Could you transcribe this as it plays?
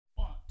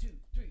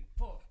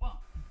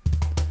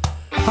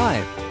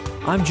Hi,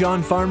 I'm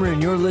John Farmer,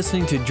 and you're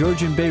listening to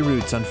Georgian Bay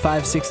Roots on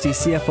 560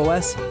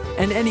 CFOS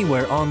and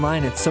anywhere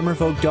online at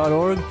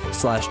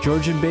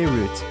summerfolk.org/Georgian Bay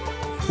Roots.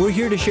 We're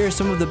here to share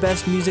some of the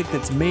best music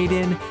that's made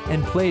in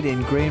and played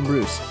in Grey and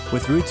Bruce,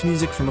 with roots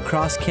music from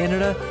across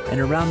Canada and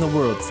around the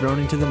world thrown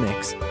into the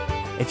mix.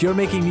 If you're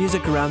making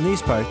music around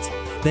these parts,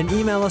 then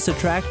email us a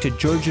track to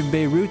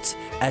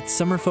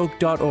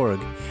georgianbayroots@summerfolk.org,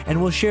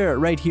 and we'll share it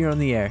right here on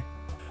the air.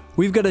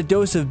 We've got a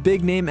dose of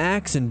big-name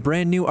acts and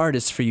brand-new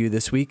artists for you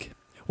this week.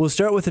 We'll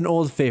start with an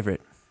old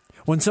favorite.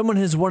 When someone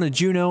has won a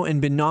Juno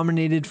and been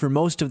nominated for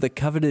most of the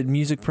coveted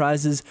music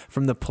prizes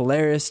from the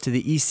Polaris to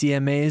the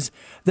ECMAs,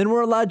 then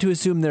we're allowed to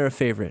assume they're a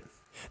favorite.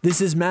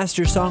 This is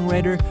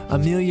master-songwriter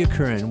Amelia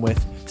Curran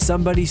with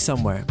Somebody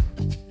Somewhere.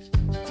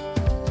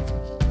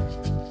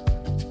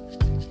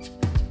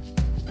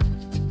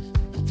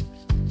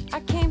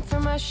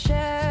 My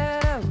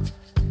shadow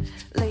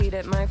laid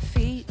at my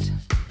feet,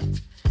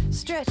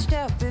 stretched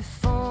out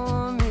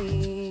before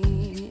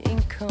me,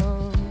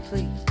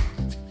 incomplete.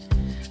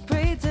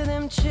 Prayed to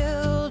them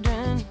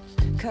children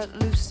cut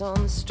loose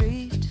on the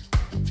street.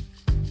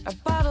 I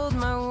bottled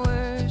my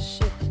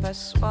worship, I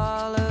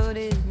swallowed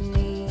it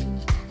neat.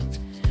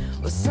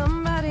 Well,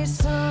 somebody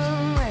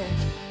somewhere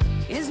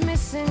is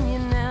missing you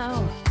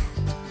now.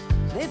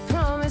 They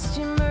promised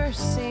you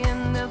mercy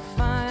and they'll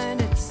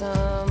find it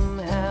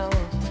somehow.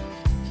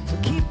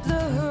 Keep the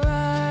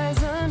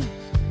horizon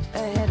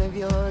ahead of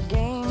your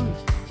game.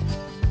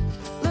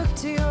 Look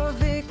to your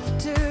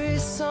victory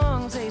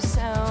songs, they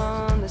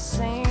sound the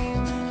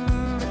same.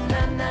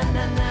 Na na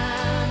na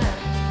na na,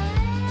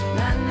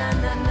 na na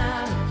na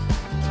na,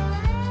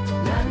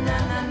 na na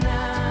na na,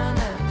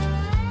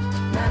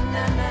 na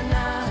na na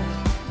na,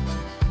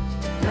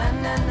 na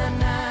na na na, na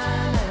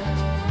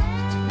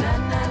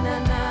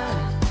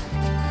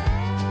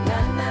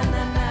na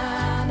na na,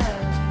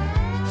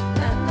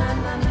 na na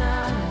na na.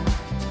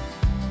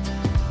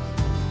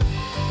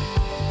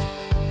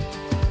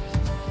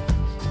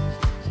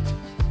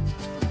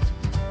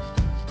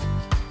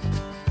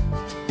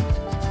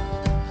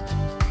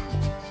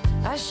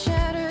 I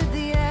shattered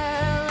the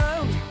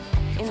arrow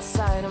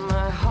inside of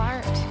my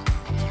heart.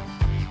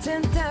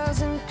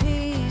 10,000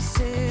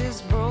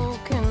 pieces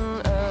broken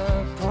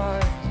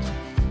apart.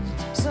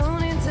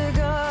 Sown into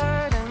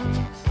gardens,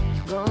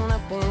 grown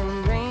up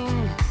in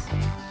rains.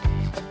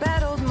 I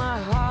battled my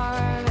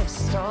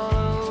harvest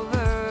all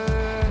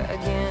over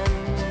again.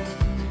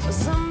 Well,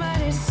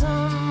 somebody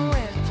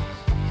somewhere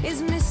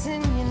is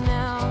missing you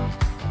now.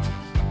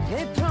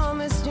 They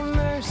promised you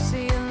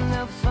mercy and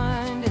they'll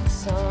find it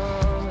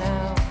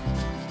somehow.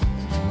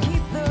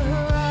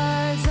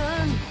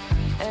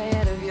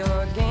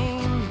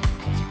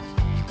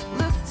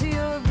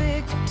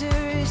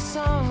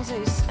 Songs,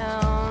 they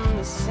sound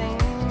the same.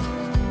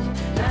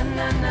 Na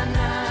na na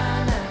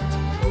na na,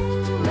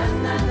 na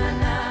na na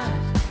na,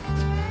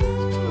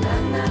 na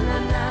na na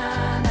na,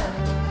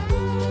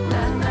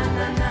 na na na na,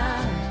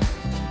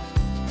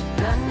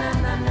 na na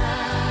na na,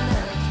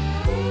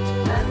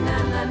 na na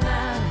na na,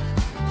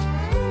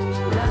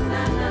 na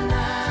na na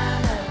na,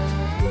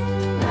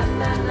 na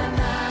na na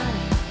na.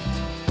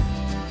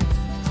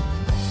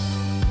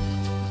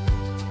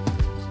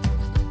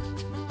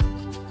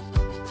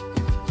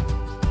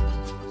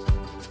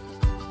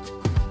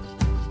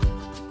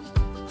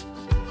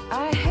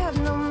 I have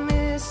no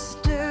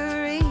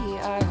mystery,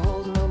 I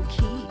hold no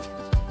key.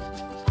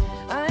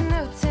 I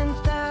know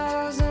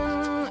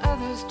 10,000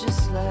 others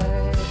just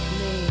like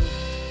me.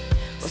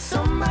 Well,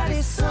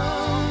 somebody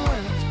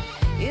somewhere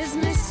is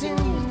missing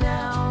you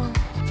now.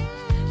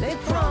 They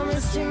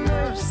promised you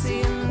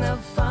mercy and they'll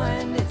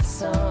find it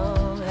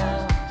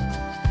somehow.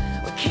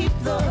 Well, keep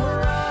the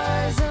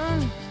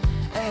horizon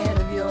ahead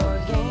of your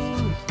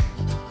game.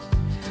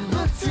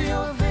 Look to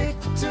your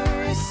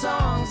victory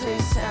songs, they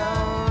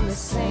sound the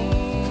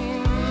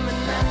same.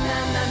 Na na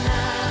na na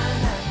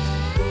na,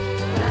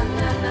 na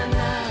na na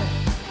na,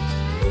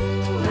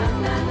 na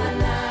na na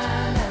na,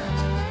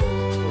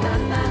 na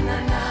na na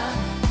na,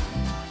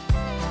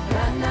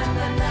 na na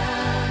na na,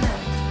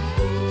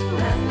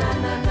 na na na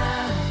na, na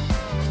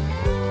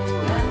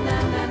na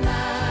na na,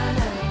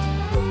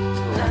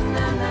 na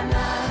na na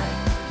na,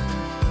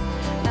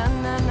 na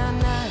na na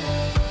na.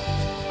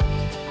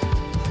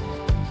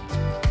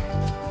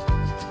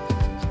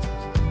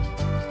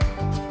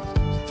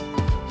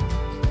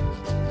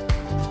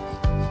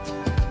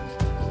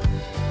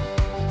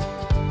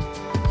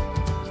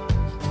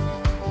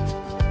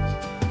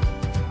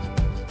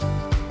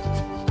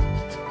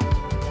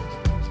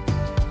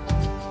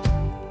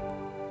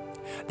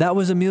 That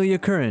was Amelia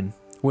Curran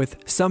with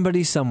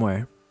Somebody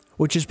Somewhere,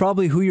 which is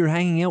probably who you're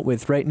hanging out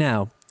with right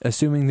now,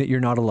 assuming that you're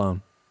not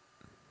alone.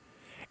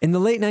 In the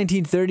late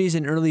 1930s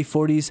and early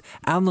 40s,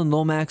 Alan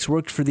Lomax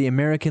worked for the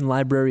American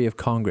Library of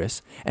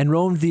Congress and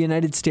roamed the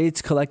United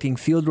States collecting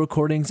field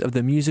recordings of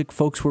the music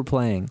folks were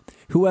playing,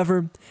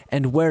 whoever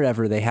and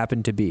wherever they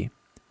happened to be.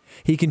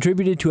 He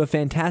contributed to a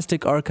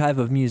fantastic archive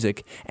of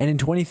music, and in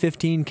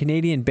 2015,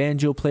 Canadian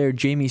banjo player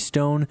Jamie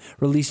Stone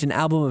released an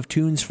album of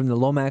tunes from the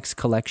Lomax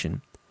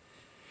collection.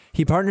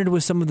 He partnered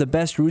with some of the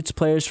best roots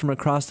players from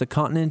across the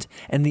continent,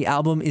 and the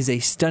album is a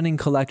stunning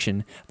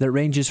collection that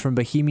ranges from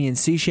Bohemian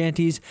sea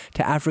shanties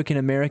to African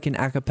American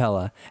a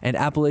cappella and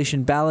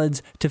Appalachian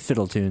ballads to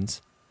fiddle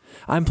tunes.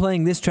 I'm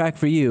playing this track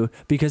for you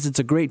because it's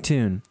a great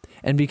tune,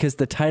 and because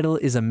the title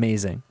is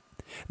amazing.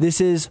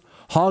 This is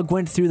Hog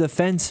Went Through the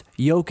Fence,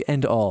 Yoke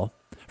and All,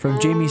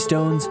 from Jamie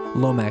Stone's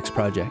Lomax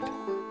Project.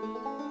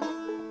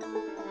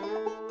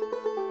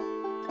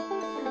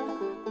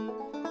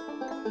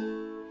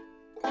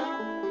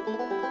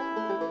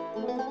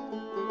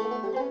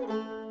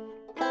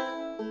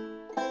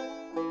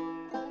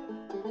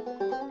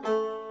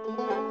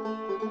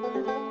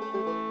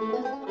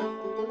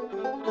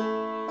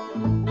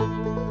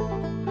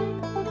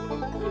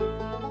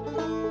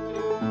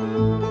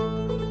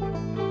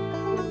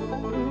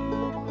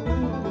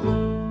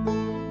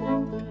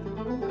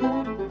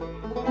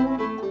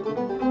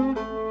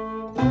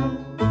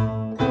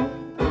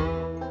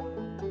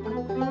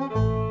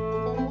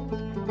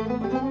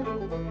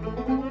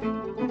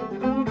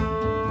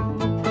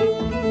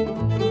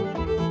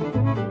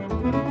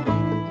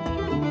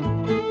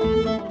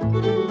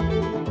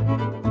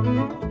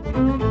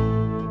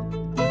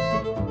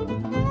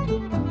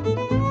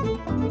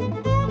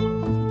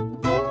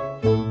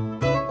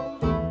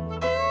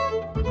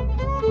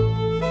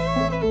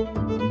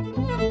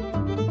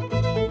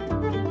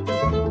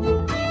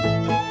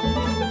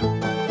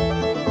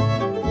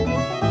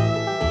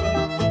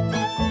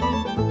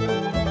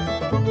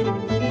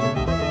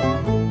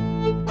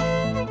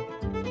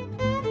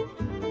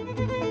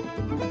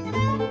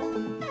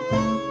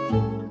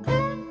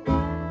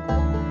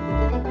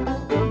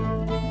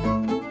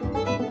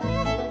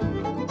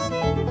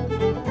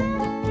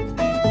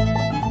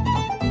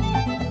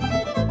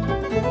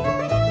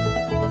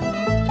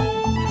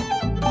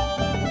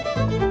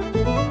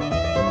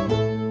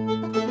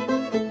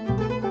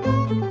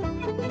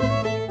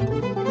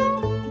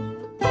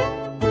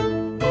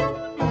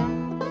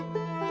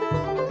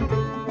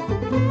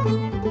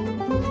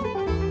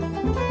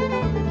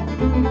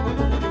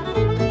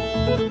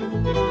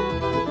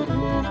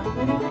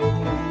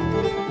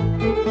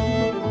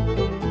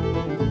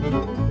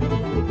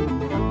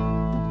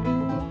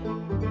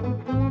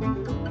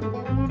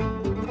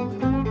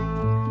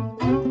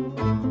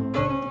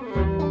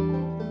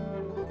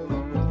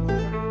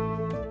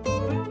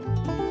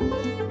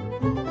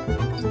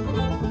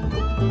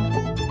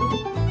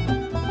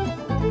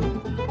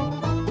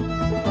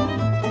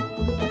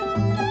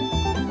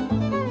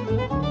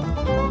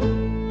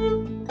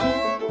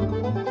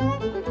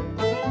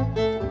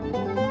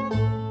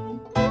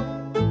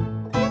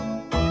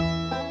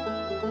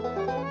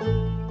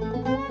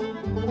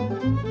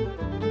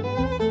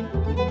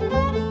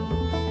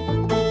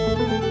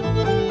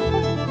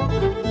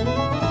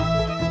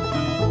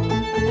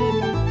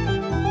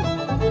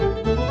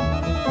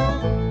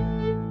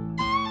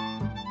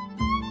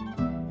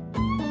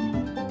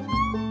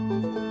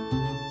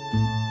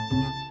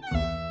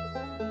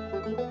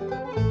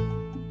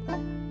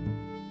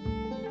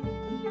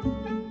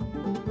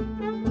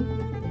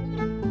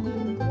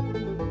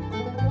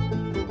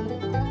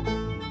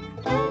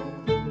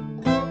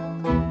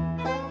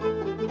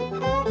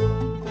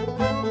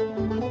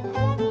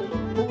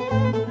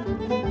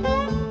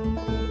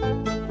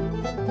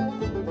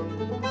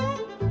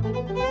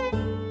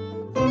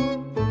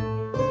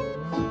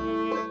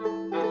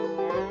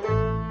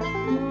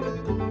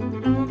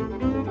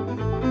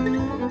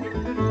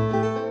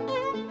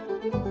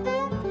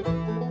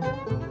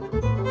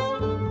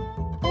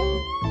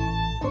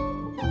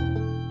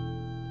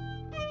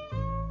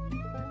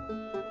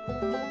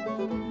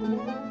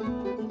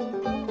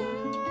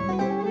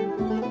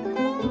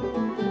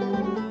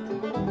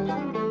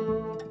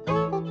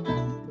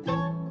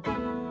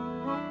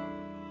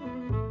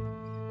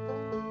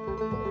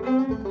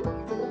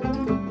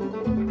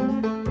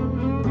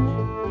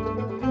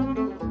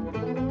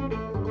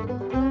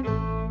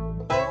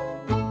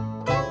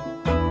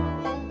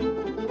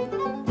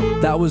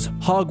 That was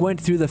Hog Went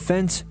Through the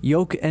Fence,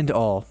 Yoke and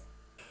All.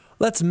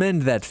 Let's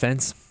mend that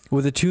fence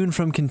with a tune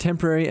from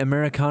contemporary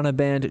Americana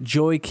band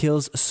Joy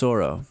Kills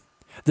Sorrow.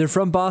 They're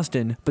from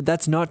Boston, but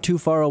that's not too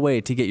far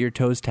away to get your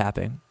toes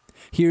tapping.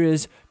 Here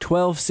is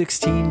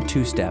 12/16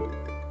 Two-Step.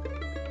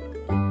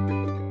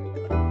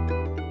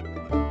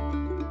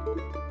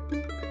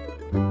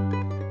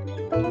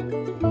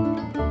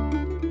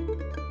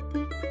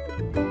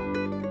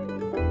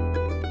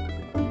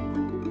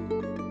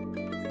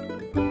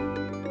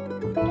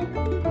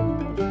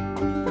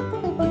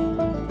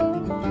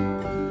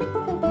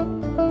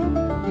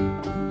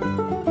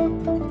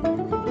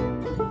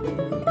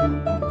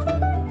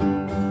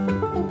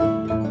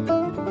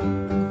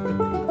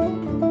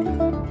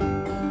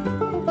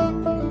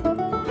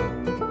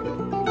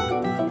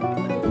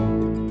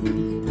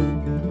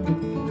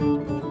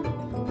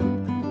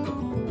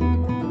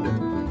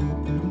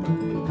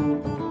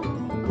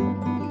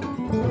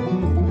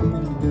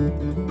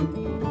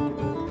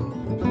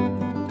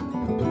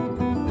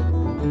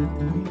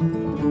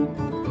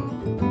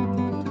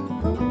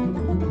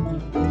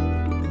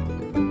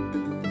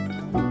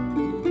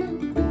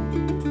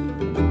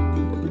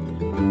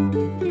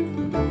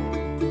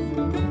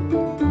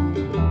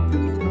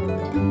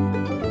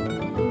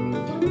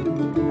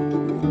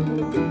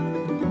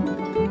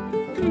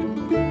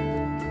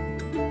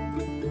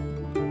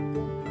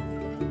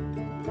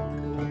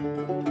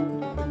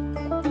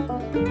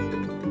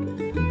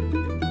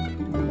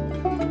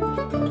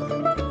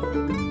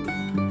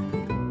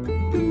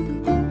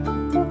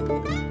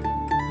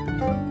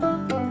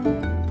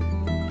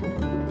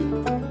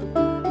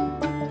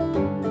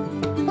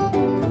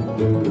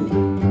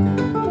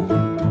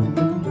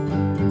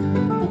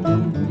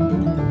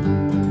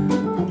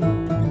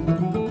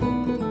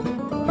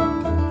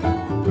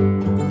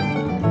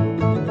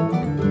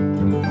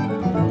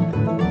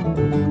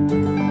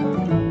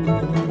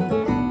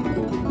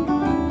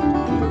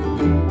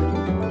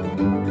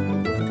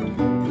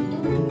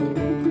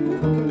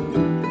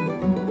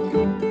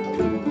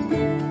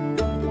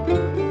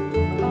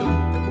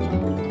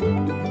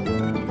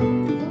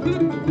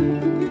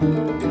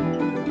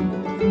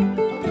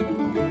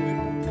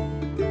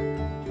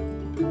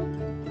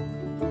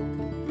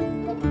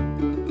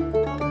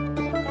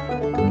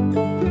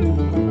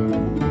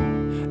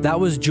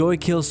 was Joy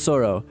Kills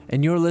Sorrow,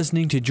 and you're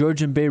listening to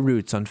Georgian Bay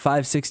Roots on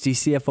 560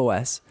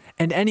 CFOS,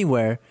 and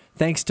anywhere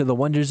thanks to the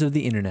wonders of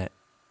the internet.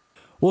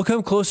 We'll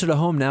come closer to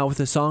home now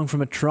with a song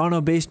from a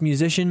Toronto-based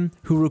musician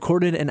who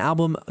recorded an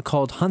album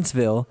called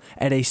Huntsville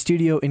at a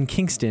studio in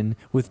Kingston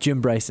with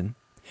Jim Bryson.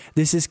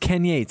 This is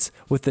Ken Yates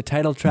with the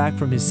title track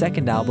from his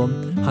second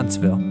album,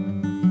 Huntsville.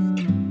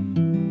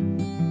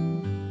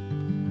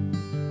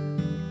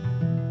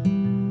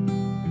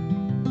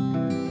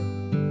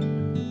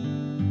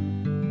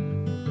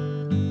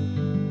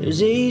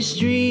 There's a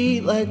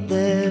street light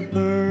that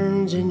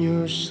burns in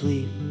your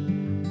sleep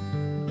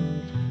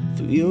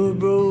through your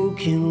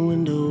broken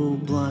window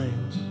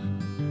blinds.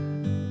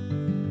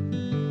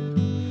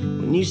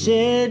 When you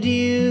said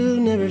you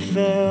never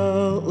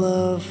felt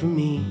love for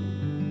me,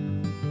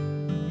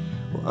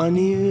 well, I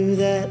knew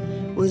that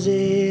was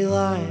a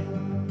lie.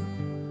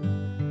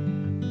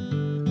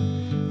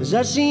 'Cause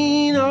I've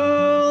seen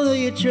all of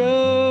your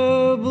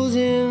troubles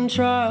and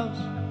trials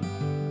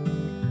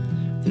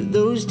through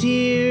those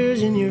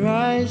tears in your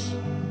eyes.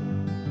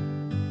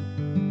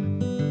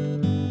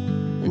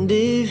 And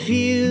if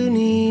you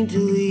need to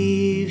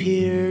leave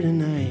here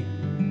tonight,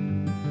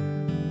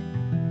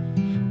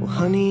 well,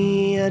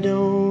 honey, I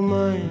don't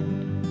mind.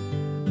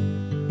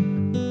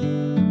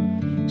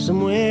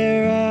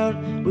 Somewhere out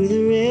where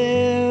the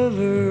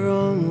river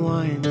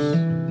unwinds,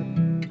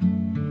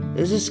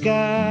 there's a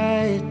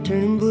sky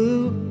turning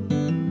blue.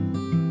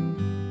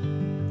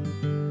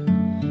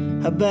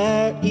 How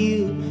about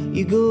you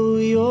go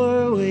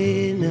your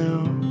way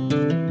now,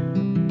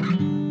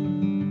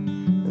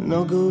 and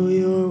I'll go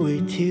your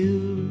way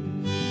too.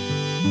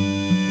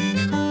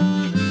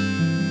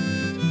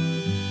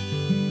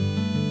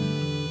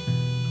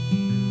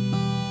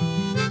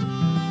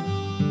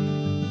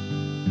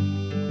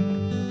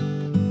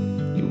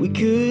 We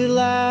could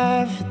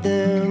laugh at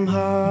them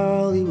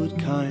Hollywood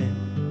kind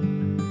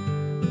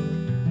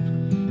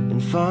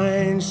and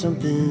find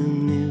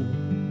something new.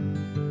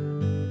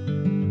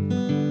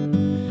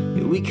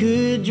 We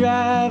could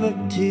drive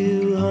up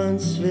to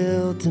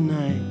Huntsville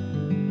tonight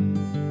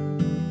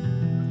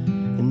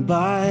and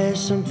buy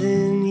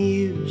something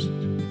used.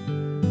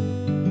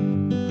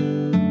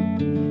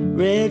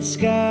 Red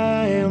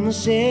sky on the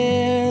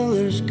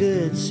sailor's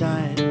good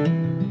side,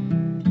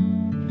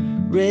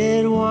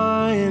 red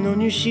wine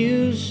on your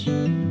shoes.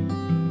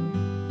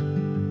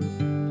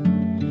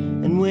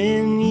 And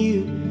when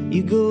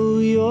you go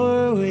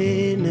your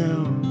way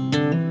now,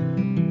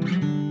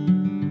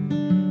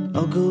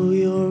 I'll go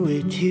your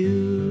way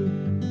too.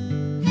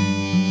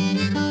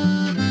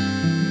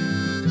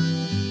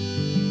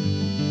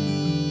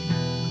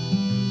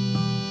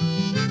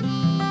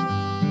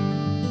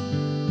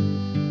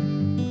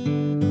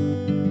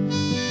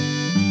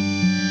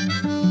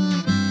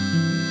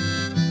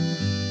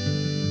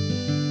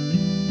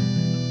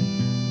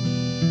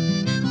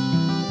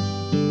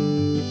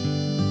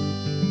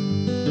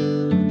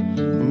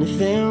 And if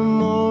them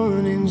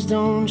mornings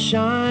don't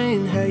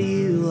shine how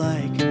you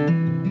like,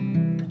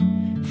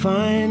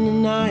 find a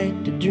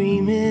night to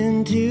dream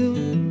into.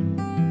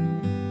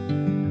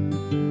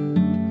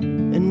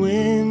 And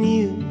when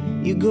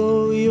you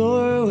go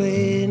your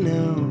way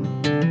now,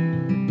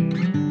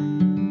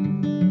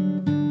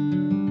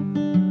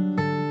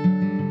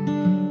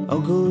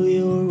 I'll go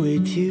your way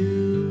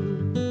too.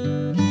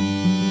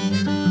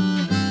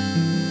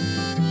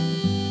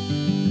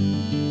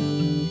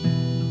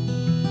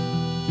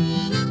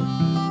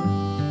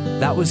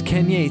 That was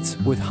Ken Yates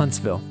with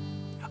Huntsville.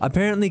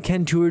 Apparently,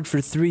 Ken toured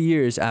for 3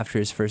 years after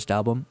his first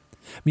album.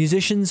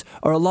 Musicians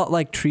are a lot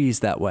like trees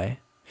that way.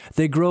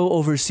 They grow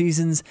over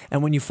seasons,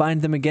 and when you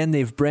find them again,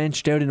 they've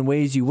branched out in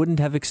ways you wouldn't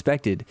have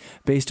expected,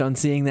 based on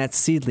seeing that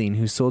seedling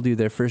who sold you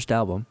their first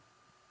album.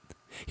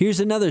 Here's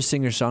another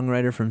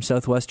singer-songwriter from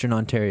southwestern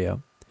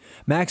Ontario.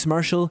 Max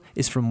Marshall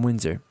is from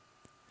Windsor.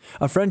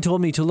 A friend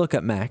told me to look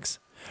up Max.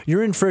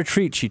 "You're in for a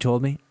treat," she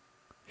told me.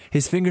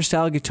 His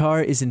fingerstyle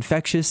guitar is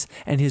infectious,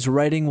 and his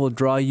writing will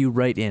draw you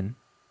right in.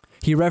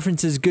 He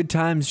references good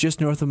times just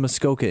north of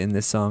Muskoka in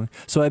this song,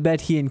 so I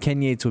bet he and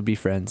Ken Yates would be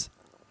friends.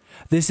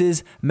 This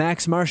is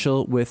Max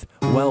Marshall with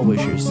Well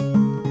Wishers.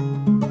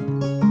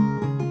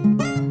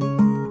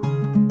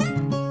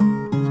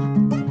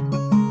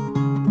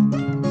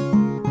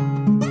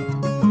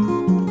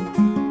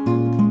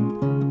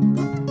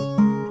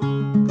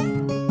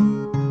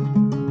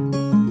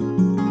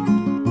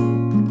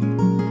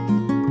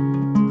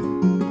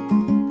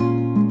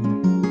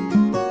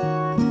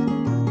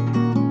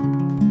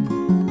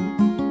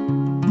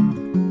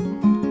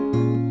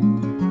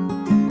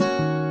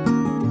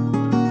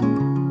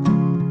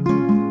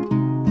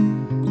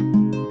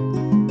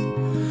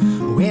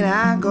 When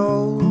I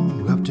go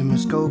up to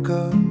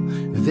Muskoka,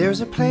 there's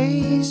a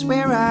place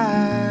where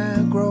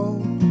I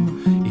grow.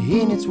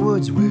 In its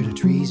woods where the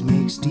trees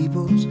make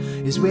steeples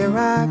is where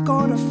I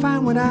go to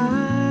find what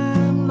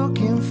I'm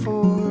looking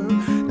for.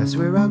 That's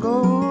where I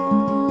go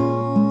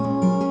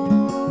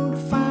to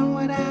find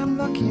what I'm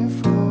looking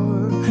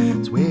for.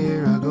 It's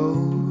where I go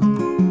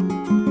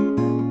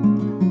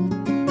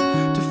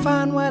to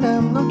find what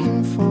I'm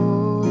looking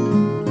for.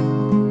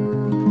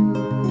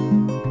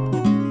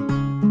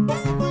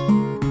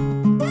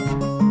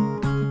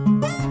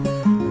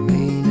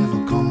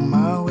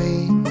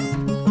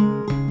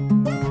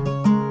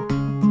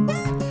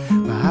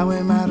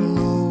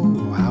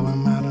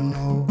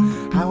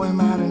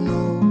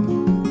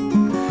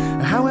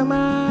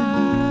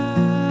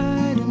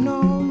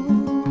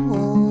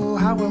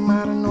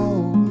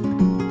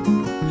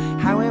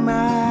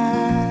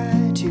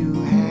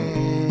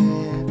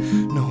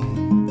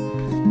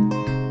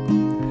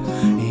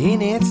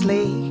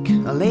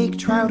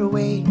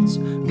 awaits,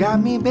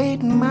 got me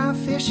baiting my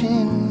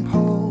fishing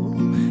pole.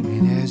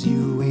 And as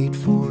you wait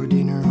for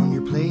dinner on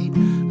your plate,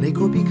 lake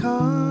will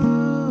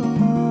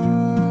become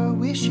a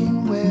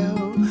wishing well.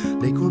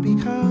 Lake will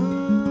become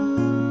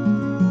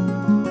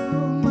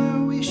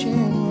a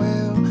wishing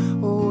well.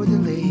 Oh, the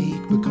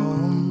lake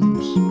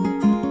becomes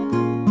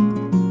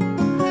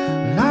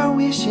our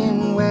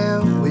wishing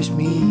well. Wish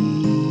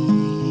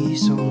me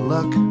some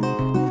luck.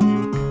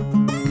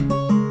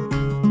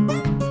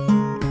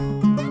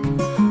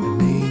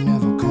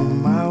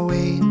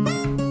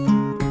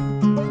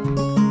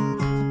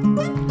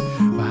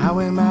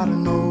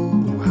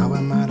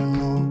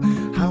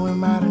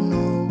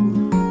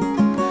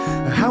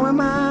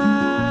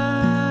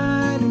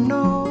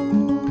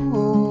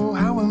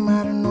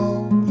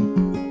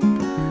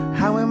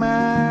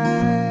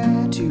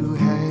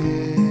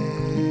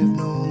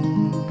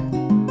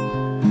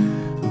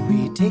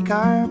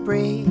 Our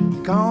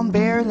break on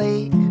Bear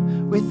Lake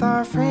with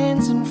our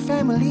friends and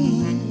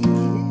family.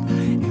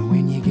 And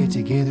when you get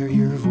together,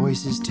 your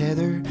voices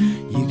tether,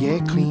 you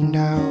get cleaned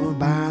out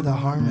by the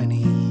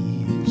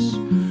harmonies.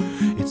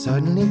 It's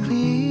suddenly clear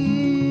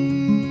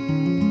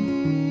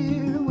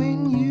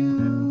when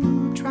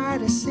you try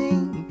to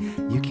sing,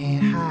 you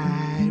can't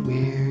hide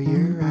where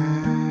your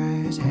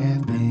eyes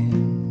have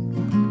been.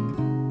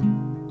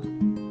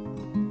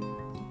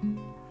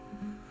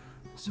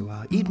 So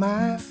I'll eat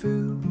my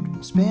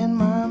food, spend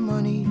my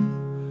money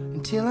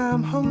until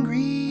I'm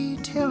hungry,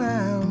 till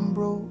I'm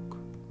broke.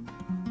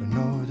 But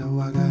no,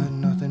 though I got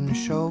nothing to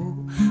show,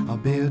 I'll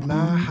build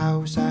my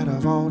house out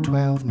of all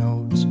 12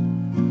 notes.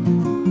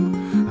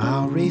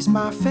 I'll raise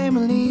my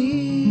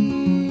family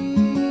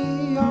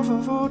off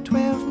of all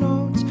 12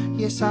 notes.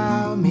 Yes,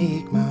 I'll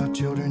make my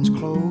children's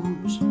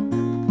clothes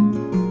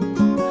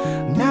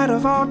and out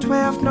of all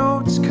 12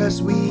 notes,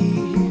 'cause we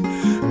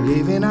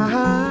live in a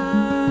house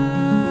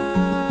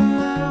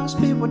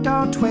built with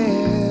all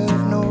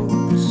 12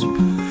 notes.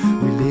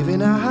 We live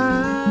in a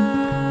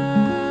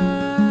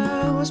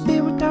house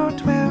built with all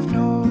 12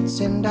 notes,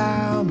 and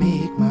I'll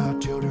make my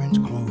children's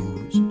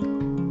clothes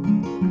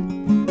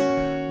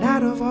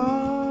out of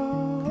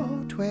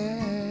all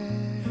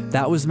 12.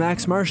 That was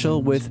Max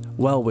Marshall with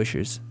Well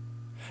Wishers.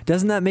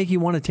 Doesn't that make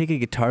you want to take a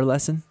guitar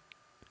lesson?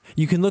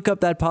 You can look up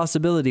that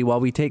possibility while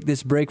we take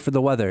this break for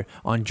the weather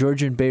on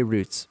Georgian Bay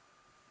Roots.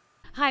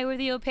 Hi, we're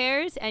the Au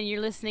Pairs, and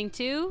you're listening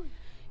to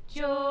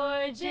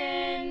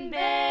Georgian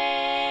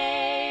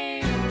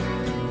Bay.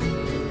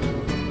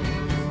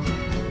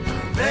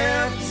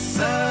 Left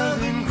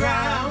southern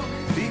ground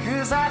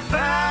because I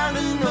found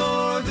a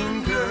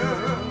northern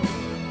girl.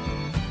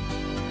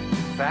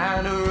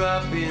 Found her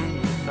up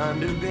in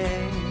Thunder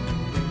Bay.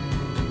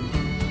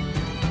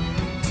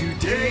 2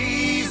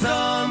 days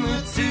on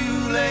the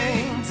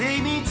 2-lane,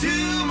 take me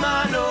to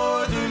my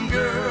northern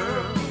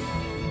girl.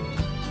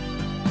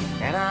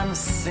 And I'm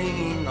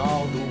singing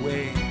all the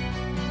way.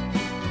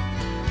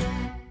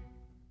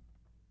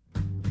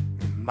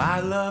 My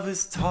love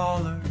is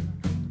taller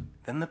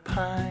than the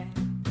pine,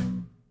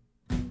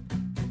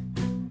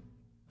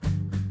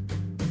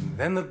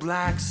 than the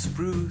black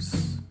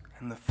spruce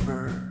and the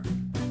fir.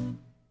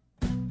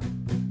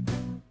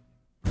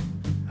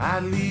 I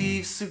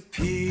leave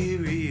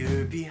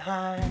Superior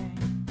behind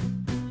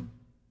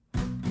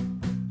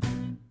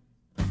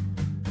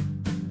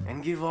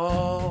and give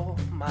all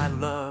my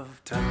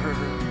love to her.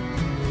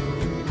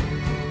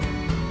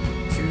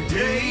 2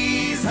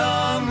 days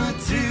on the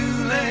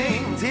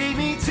 2-lane, take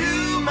me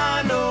to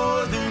my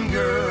northern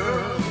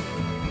girl.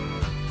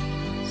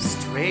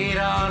 Straight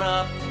on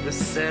up the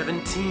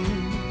 17.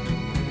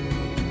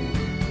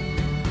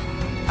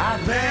 I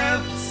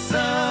left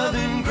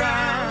southern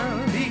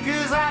ground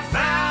because I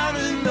found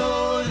a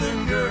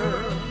northern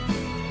girl.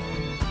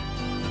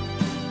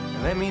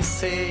 Let me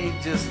say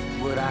just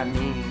what I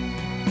mean.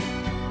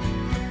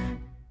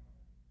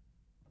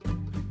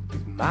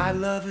 My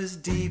love is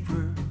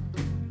deeper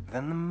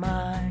than the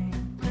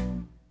mine,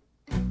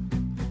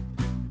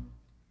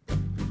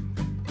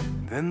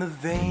 than the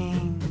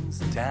veins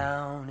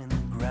down in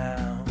the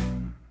ground.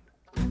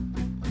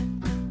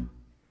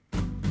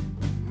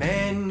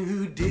 Men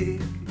who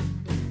dig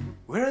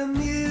where $1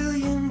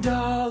 million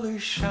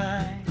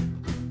shine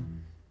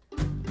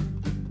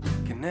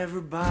can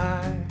never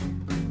buy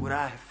what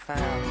I have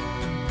found.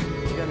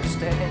 You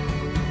understand?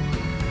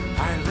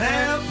 I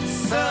left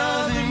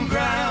southern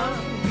ground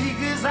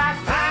because I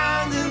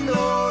found a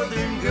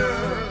northern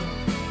girl.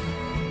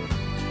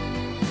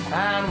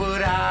 Found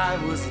what I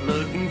was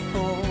looking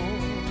for.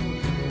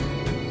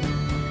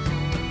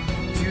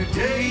 2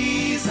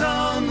 days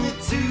on the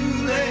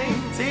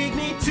 2-lane, take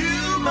me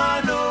to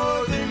my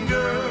northern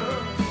girl.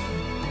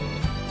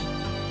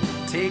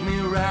 Take me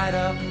right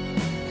up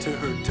to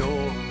her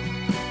door.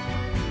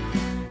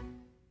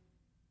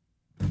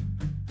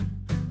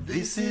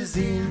 This is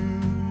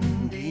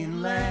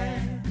Indian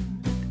land.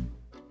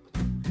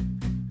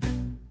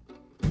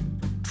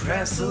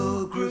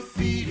 Trestle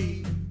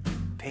graffiti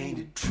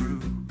painted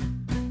true.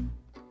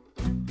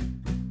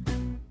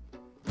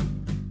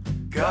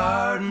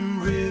 Garden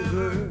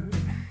River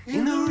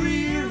in the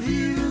rear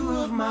view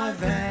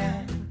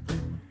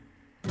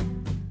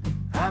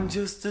I'm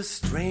just a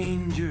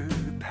stranger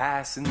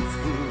passing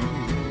through.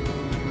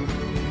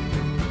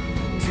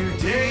 2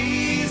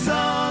 days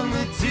on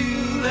the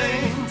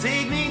 2-lane,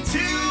 take me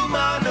to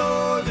my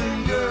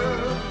northern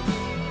girl.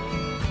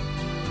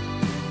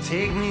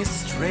 Take me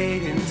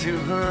straight into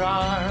her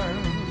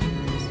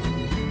arms.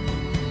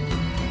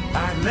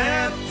 I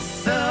left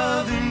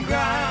southern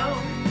ground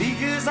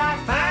because I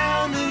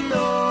found a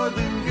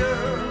northern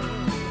girl.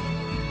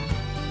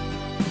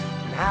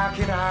 And how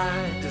can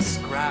I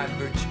describe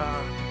her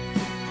charm?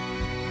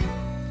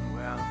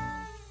 Well,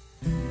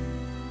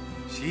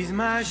 she's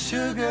my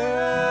sugar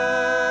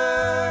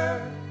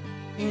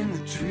in the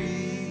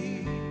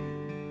tree.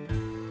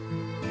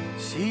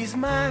 She's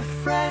my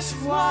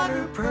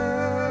freshwater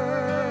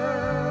pearl.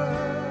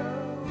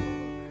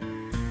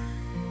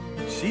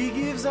 She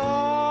gives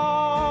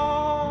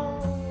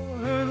all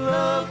her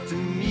love to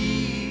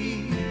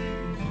me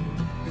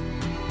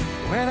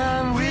when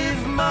I'm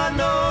with my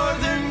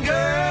northern girl.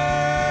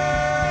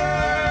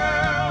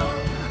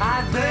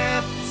 I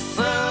left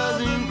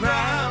southern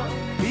ground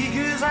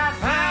because I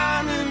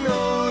found a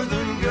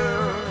northern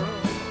girl.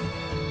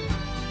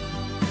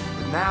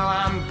 But now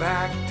I'm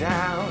back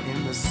down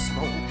in the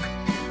smoke.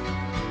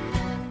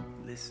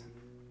 Listen,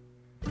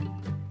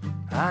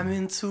 I'm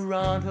in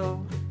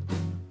Toronto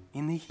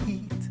in the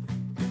heat.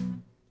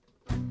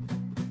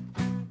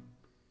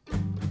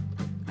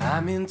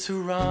 I'm in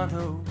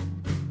Toronto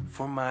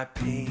for my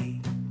pay.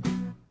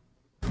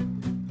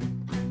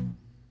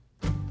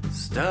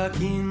 Stuck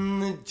in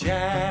the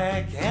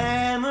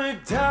jackhammer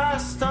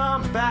dust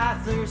on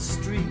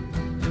Bathurst Street.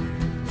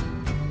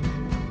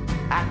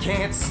 I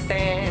can't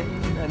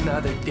stand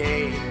another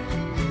day.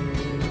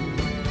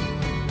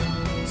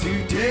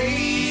 2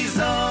 days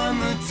on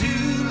the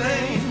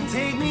 2-lane,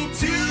 take me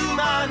to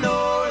my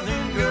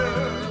northern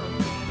girl.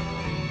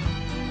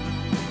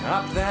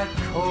 Up that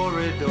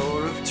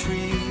corridor of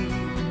trees,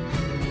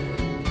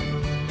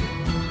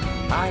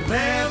 I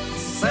left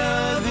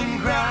southern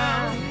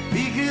ground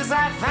because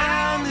I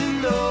found a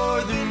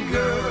northern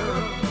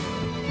girl.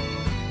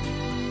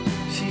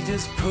 She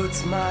just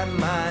puts my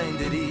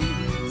mind at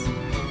ease.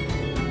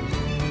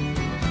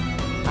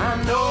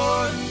 I'm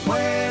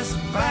northwest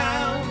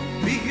bound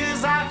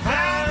because I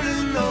found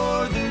a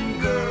northern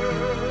girl.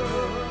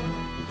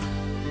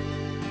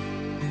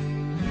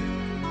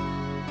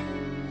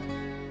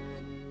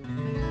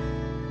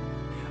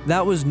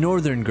 That was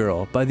Northern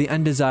Girl by the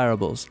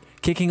Undesirables,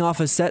 kicking off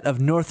a set of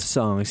North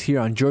songs here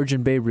on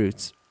Georgian Bay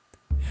Roots.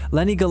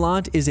 Lenny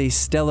Gallant is a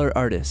stellar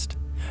artist,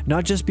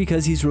 not just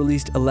because he's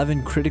released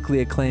 11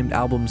 critically acclaimed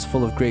albums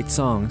full of great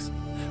songs,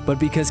 but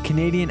because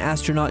Canadian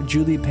astronaut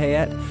Julie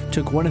Payette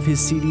took one of his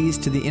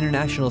CDs to the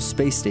International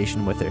Space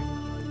Station with her.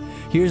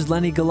 Here's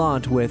Lenny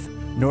Gallant with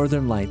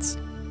Northern Lights.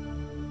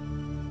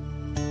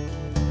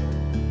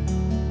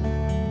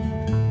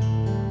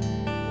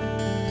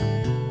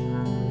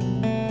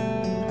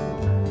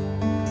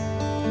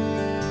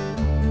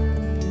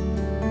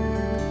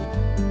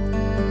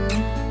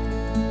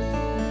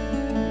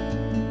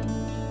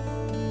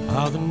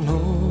 How the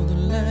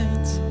northern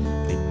lights,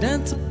 they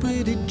dance a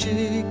pretty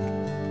jig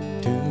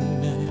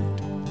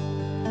tonight.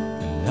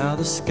 And now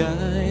the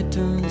sky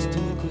turns to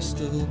a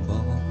crystal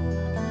ball.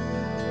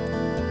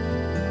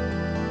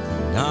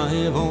 Now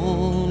if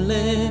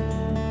only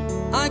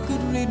I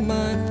could read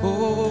my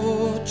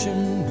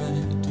fortune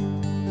right.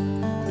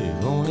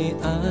 If only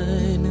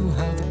I knew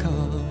how the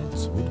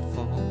cards would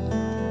fall.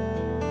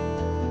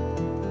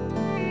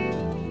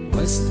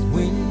 West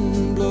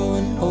wind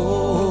blowing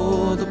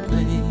o'er the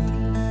plain,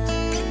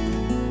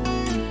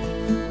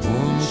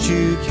 won't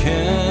you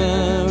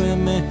carry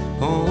me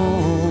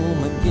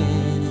home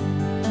again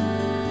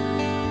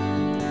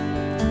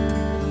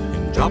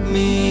and drop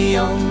me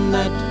on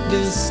that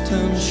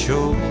distant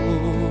shore?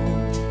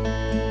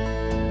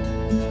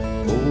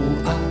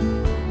 Oh, I'll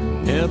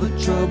never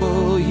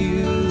trouble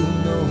you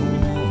no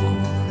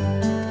more.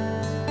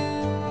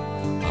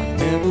 I'll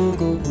never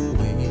go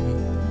away.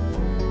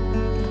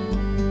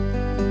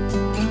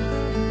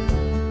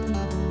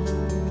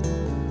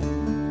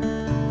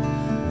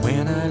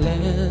 When I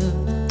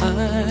left, I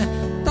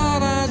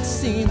thought I'd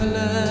seen the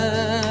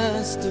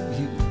last of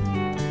you.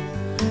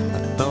 I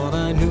thought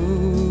I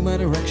knew my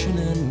direction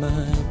and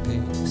my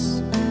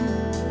pace.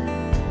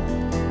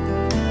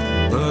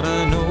 But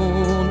I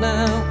know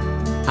now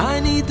I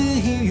need to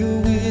hear your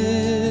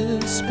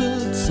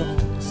whispered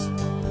songs.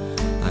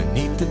 I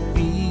need to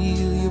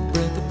feel your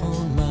breath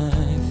upon my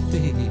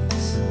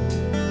face.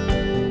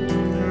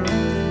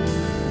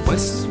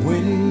 West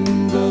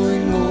wind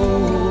blowing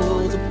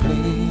o'er the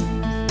plain,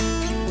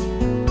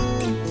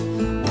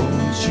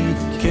 won't you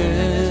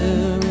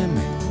carry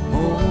me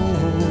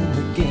home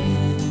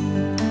again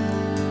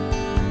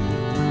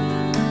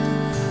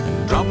and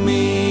drop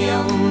me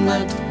on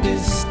that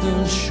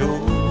distant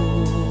shore?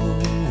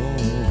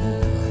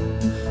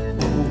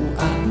 Oh,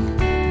 I'll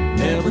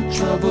never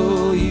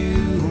trouble you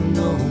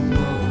no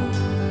more.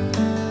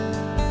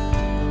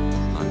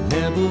 I'll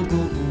never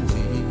go away.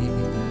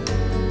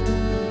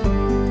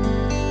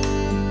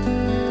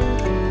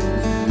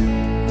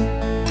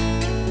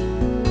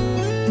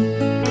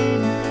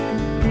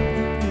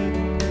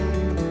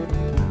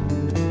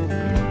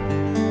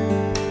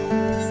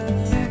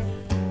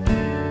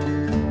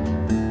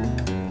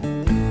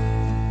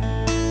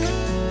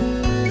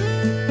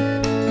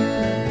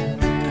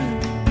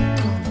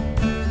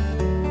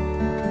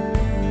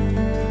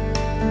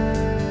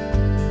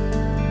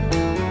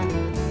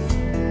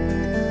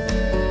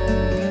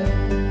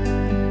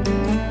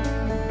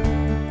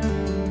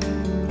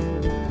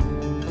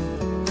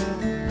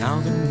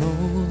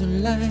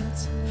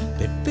 lights,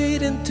 they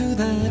fade into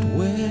that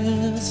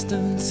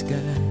western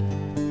sky,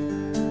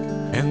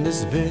 and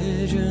this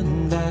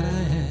vision that I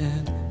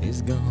had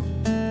is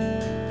gone.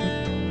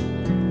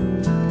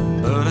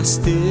 But I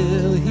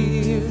still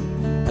hear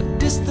a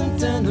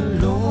distant and a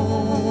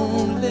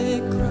lonely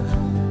cry.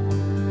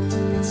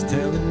 It's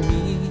telling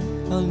me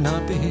I'll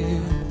not be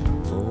here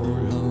for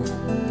long.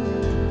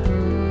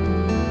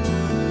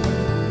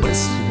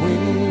 West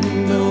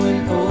wind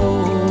blowing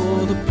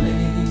o'er the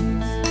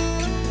plains,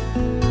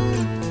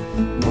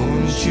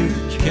 won't you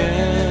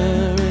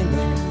carry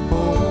me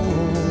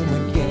home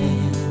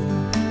again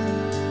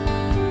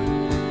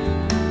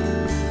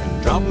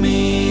and drop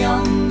me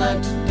on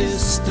that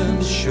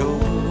distant shore?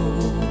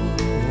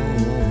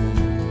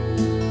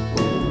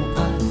 Oh,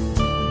 I'll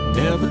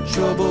never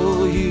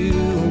trouble you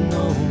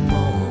no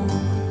more.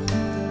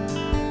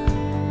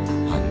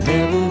 I'll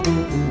never go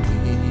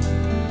away.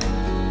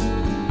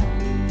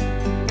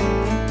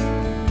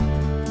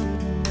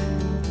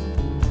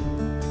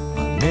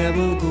 I'll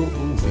never go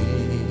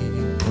away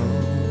from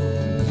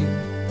you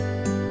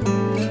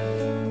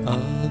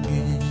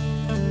again.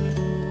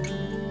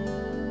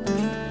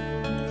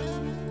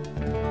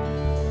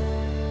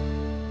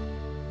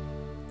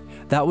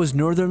 That was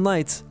Northern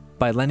Lights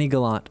by Lenny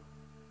Gallant.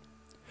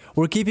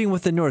 We're keeping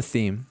with the North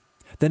theme.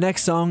 The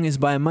next song is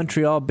by a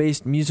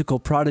Montreal-based musical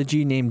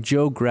prodigy named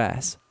Joe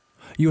Grass.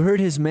 You heard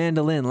his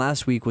mandolin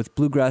last week with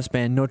bluegrass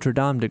band Notre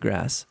Dame de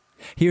Grasse.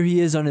 Here he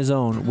is on his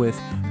own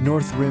with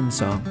North Rim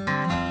Song.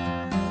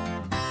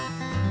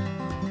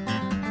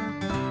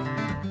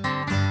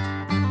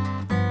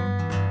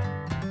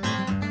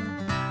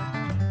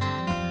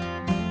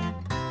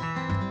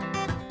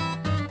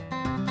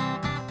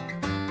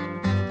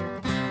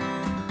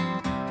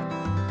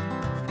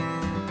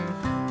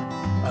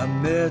 I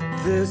met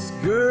this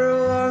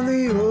girl on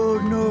the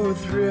old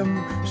North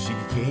Rim. She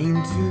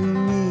came to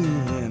me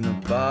in a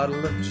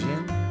bottle of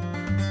gin.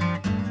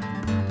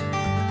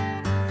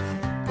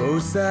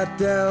 Both sat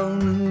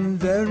down and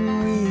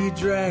then we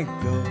drank.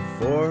 Oh,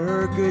 for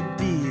her good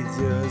deeds,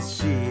 it was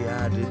she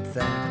I did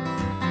thank.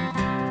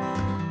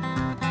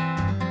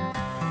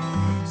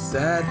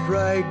 Sat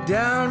right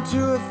down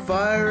to a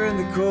fire in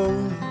the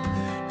cold.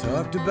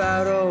 Talked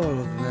about all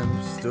of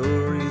them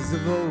stories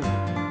of old.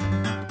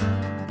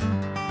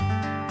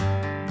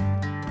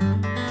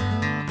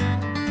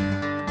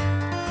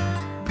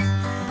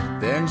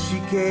 Then she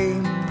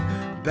came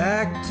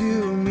back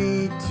to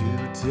me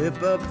to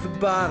tip up the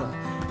bottle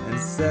and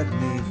set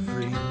me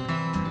free.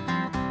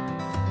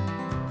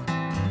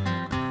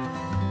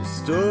 The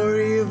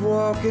story of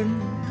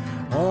walking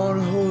on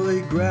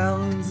holy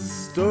grounds, a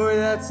story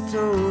that's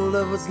told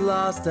of what's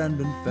lost and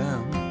been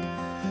found.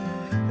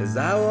 As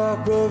I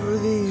walk over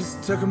these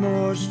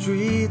Tuckamore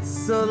streets,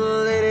 so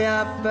the lady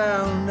I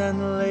found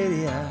and the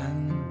lady I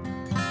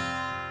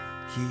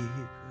keep.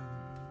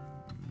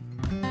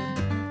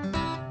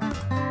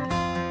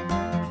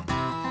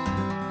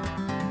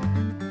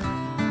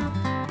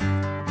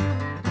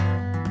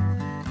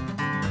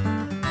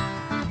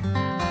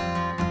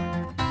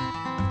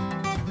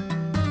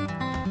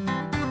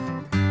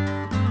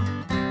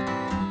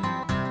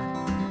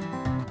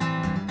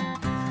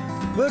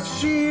 But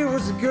she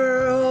was a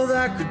girl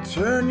that could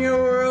turn your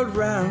world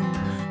round,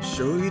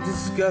 show you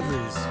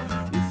discoveries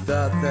you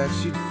thought that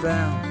she'd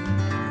found.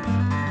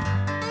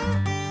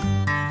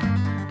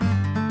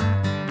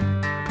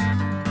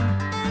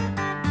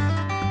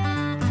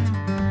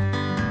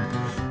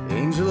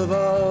 Angel of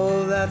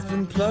all that's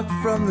been plucked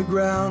from the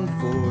ground,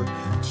 for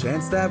the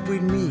chance that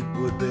we'd meet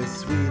would be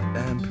sweet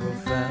and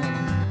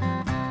profound.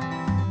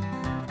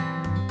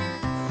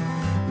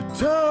 We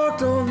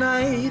talked all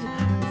night,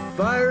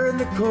 fire in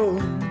the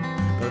cold,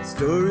 about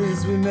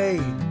stories we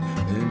made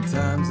in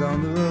times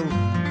on the road.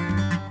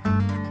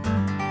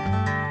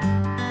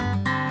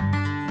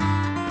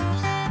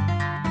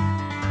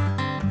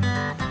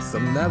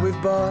 Some that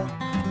we've bought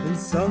and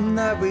some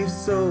that we've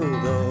sold,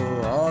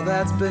 oh, all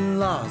that's been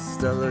lost,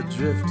 still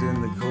adrift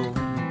in the cold.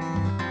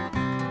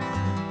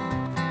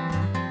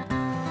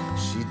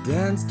 She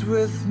danced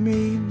with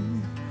me,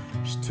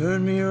 she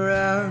turned me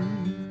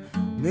around,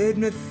 made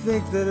me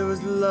think that it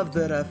was love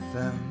that I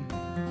found.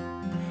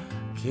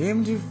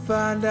 Came to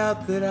find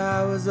out that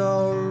I was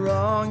all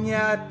wrong.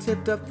 Yeah, I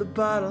tipped up the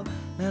bottle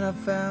and I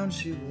found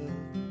she was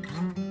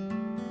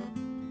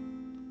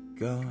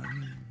gone.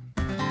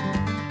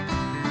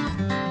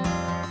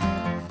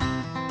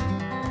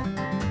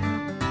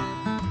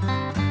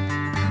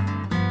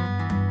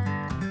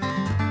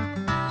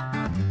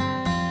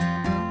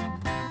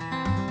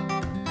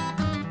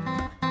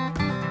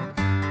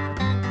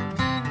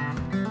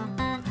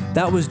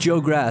 That was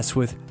Joe Grass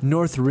with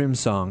North Rim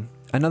Song,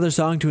 another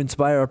song to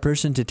inspire a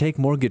person to take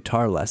more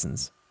guitar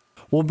lessons.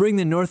 We'll bring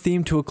the North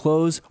theme to a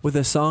close with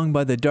a song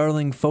by the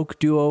darling folk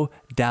duo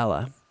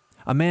Dalla.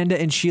 Amanda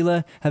and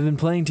Sheila have been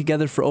playing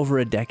together for over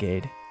a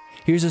decade.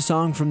 Here's a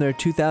song from their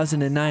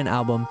 2009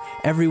 album,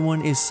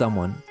 Everyone is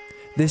Someone.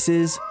 This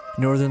is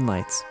Northern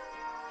Lights.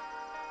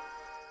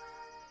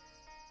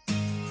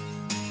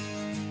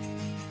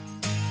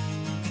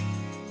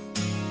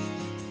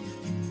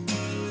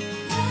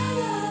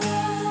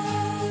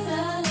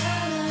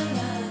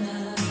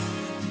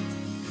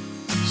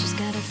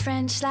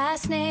 French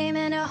last name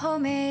and a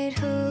homemade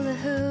hula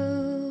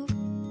hoop.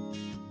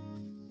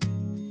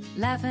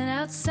 Laughing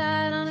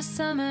outside on a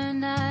summer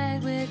night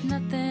with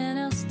nothing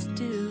else to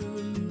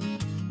do.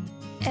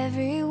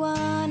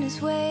 Everyone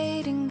is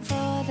waiting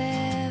for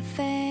their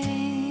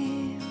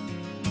fame,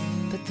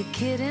 but the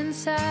kid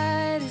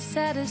inside is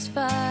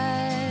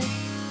satisfied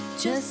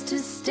just to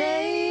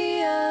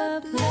stay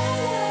up late.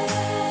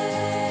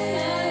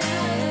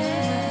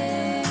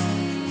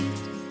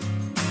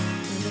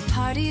 The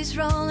party's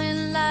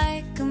rolling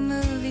like a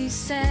movie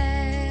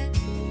set,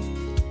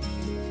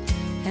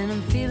 and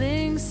I'm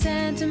feeling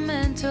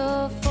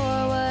sentimental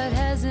for what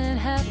hasn't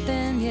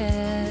happened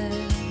yet.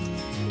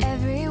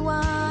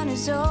 Everyone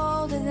is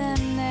older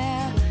than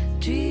their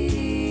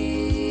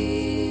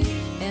dream,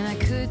 and I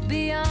could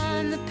be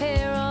on the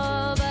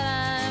payroll, but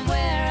I'm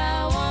where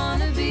I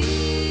wanna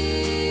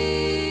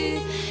be.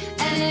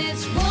 And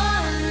it's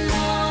one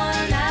more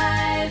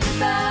night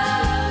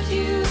without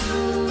you,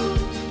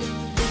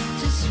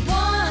 just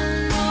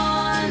one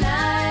more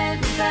night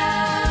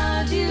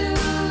without you.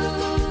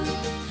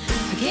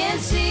 I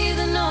can't see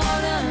the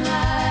northern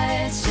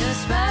lights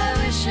just by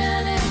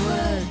wishing it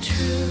were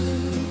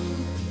true.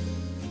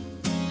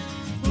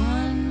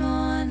 One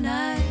more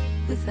night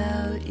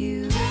without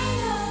you.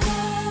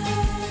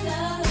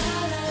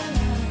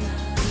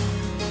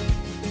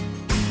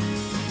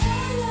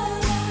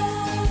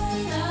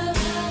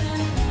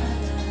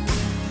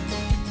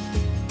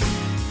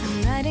 I'm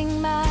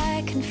writing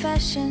my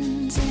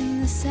confessions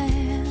in the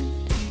sand,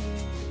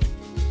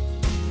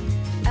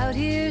 out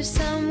here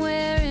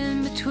somewhere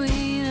in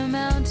between a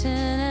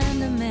mountain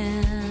and a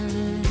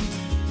man.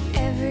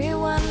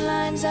 Everyone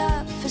lines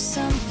up for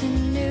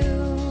something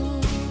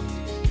new,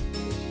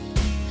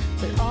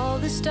 but all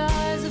the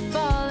stars are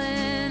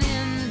falling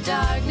in the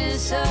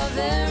darkness of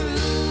their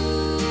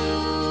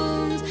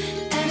rooms.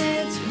 And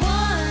it's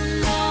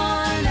one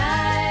more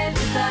night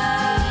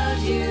without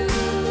you,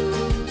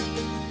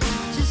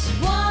 just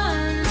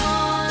one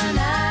more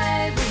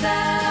night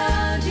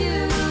without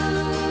you.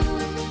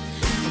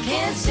 I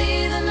can't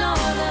see the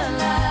northern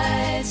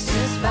lights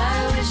just by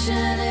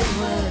wishing it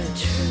were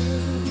true.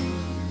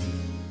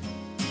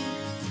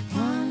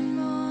 One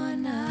more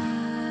night.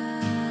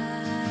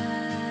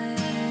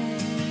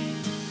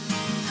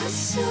 I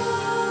saw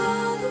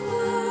the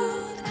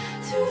world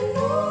through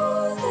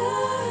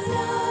northern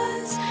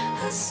eyes.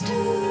 I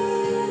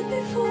stood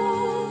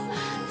before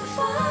the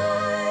firelight.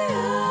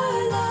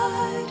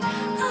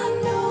 I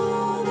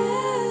know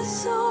there's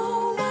so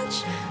much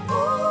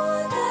more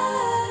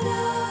that I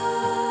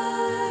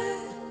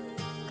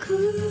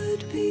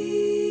could be.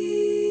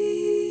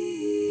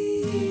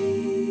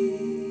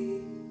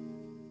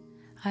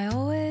 I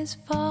always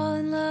fall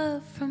in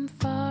love from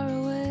far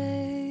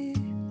away,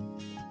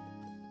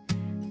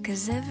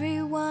 'cause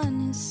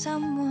everyone is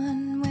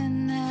someone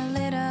when they're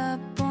lit up,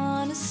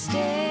 wanna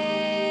stay.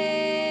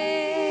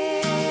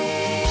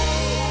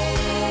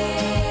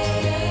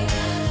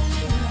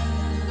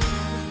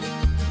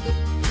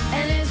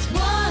 And it's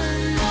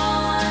one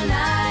more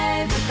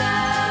night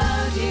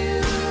without you,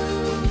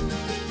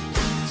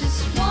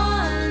 just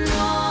one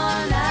more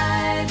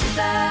night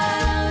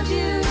without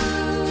you.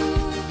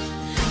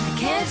 I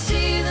can't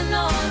see the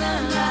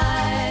northern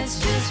lights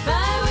just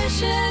by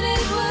wishing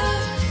it were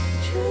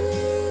true.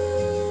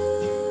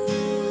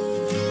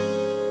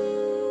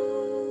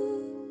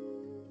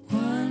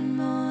 One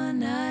more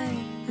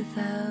night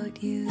without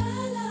you.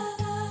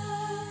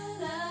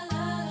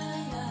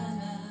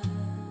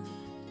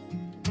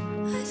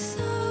 I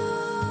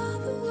saw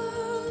the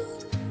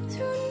world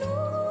through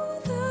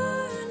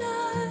northern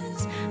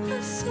eyes. I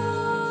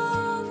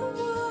saw the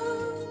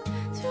world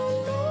through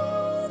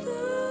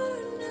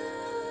northern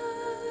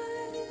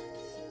eyes.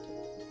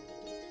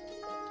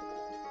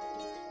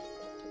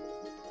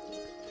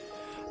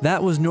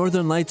 That was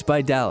Northern Lights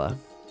by Dalla.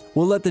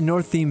 We'll let the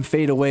North theme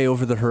fade away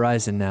over the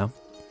horizon now.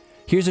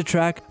 Here's a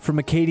track from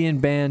Acadian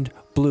band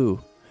Blue,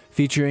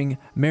 featuring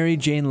Mary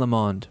Jane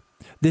Lamond.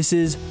 This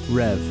is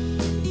Rev.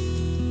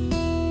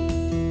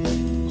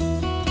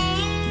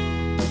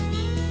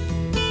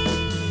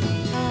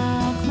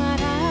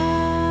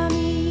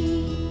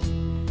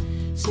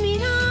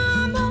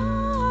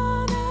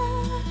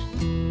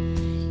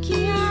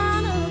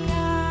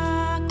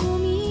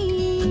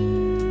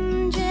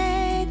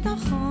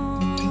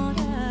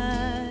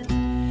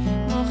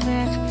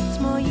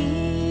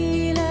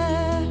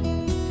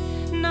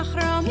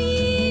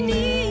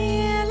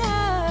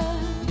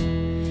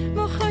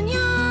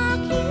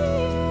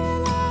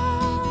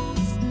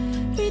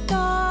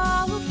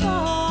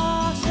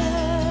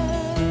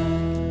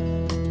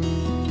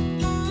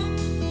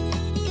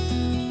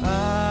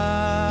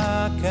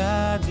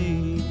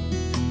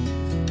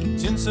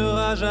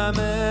 Sera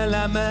jamais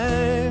la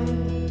même.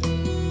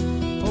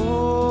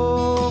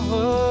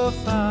 Pauvre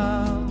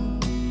femme,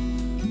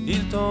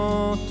 ils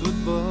t'ont tout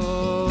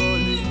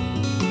volé.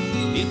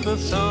 Ils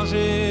peuvent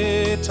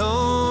changer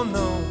ton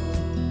nom,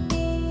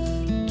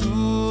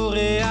 tout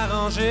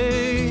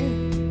réarranger.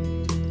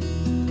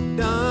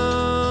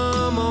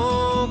 Dans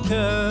mon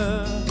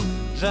cœur,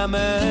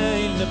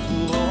 jamais ils ne pourront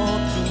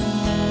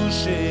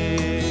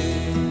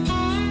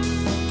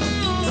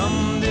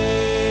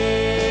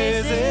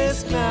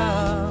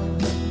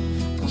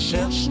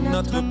cherche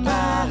notre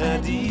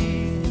paradis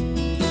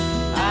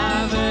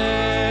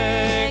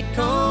avec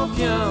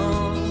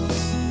confiance.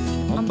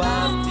 On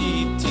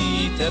bâtit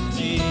petit à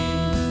petit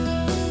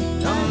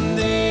comme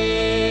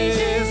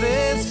des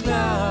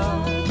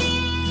esclaves.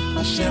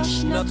 On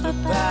cherche notre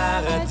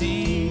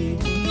paradis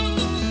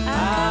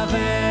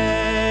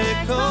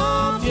avec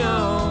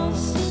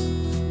confiance.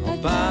 On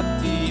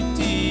bâtit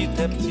petit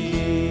à petit.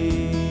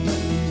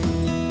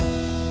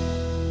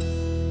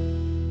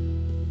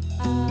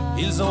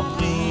 Ils ont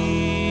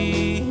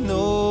pris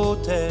nos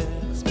terres,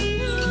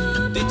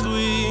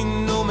 détruit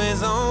nos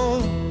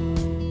maisons.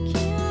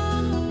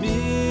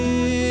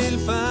 1000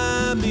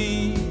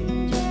 familles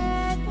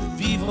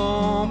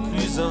vivront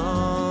plus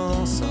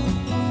ensemble.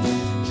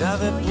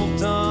 J'avais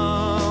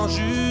pourtant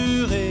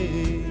juré,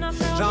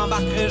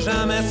 j'embarquerai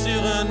jamais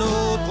sur un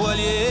autre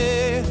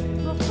voilier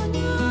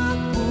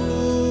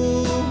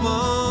pour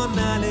m'en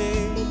aller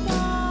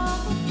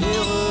et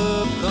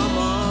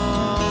recommencer.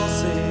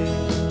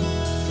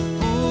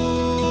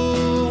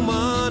 Pour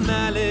m'en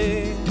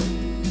aller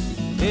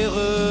et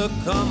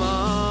recommencer.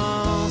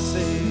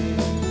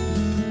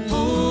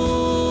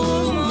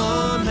 Pour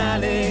m'en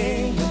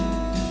aller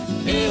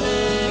et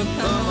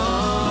recommencer.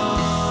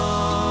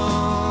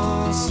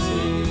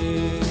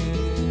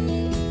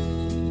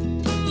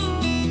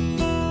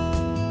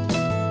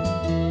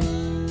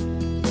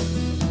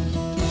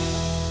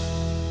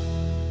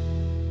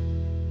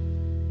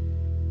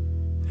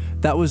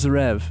 That was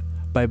Rev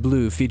by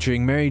Blue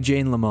featuring Mary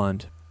Jane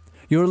Lamond.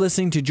 You're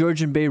listening to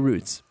Georgian Bay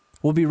Roots.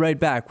 We'll be right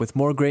back with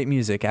more great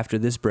music after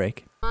this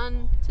break.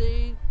 1,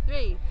 2,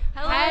 3.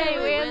 Hey,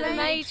 we're the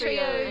May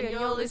Trio, and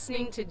you're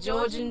listening to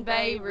Georgian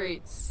Bay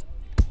Roots.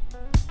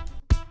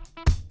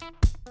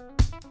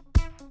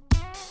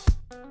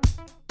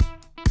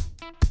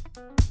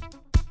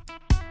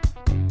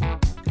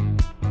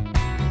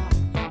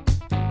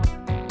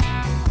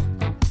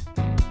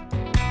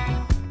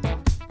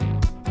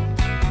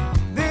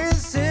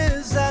 This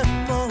is a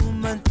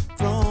moment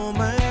from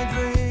a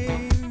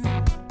dream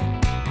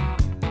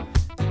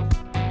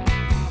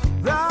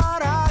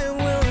that I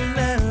will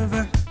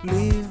never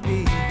leave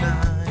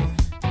behind.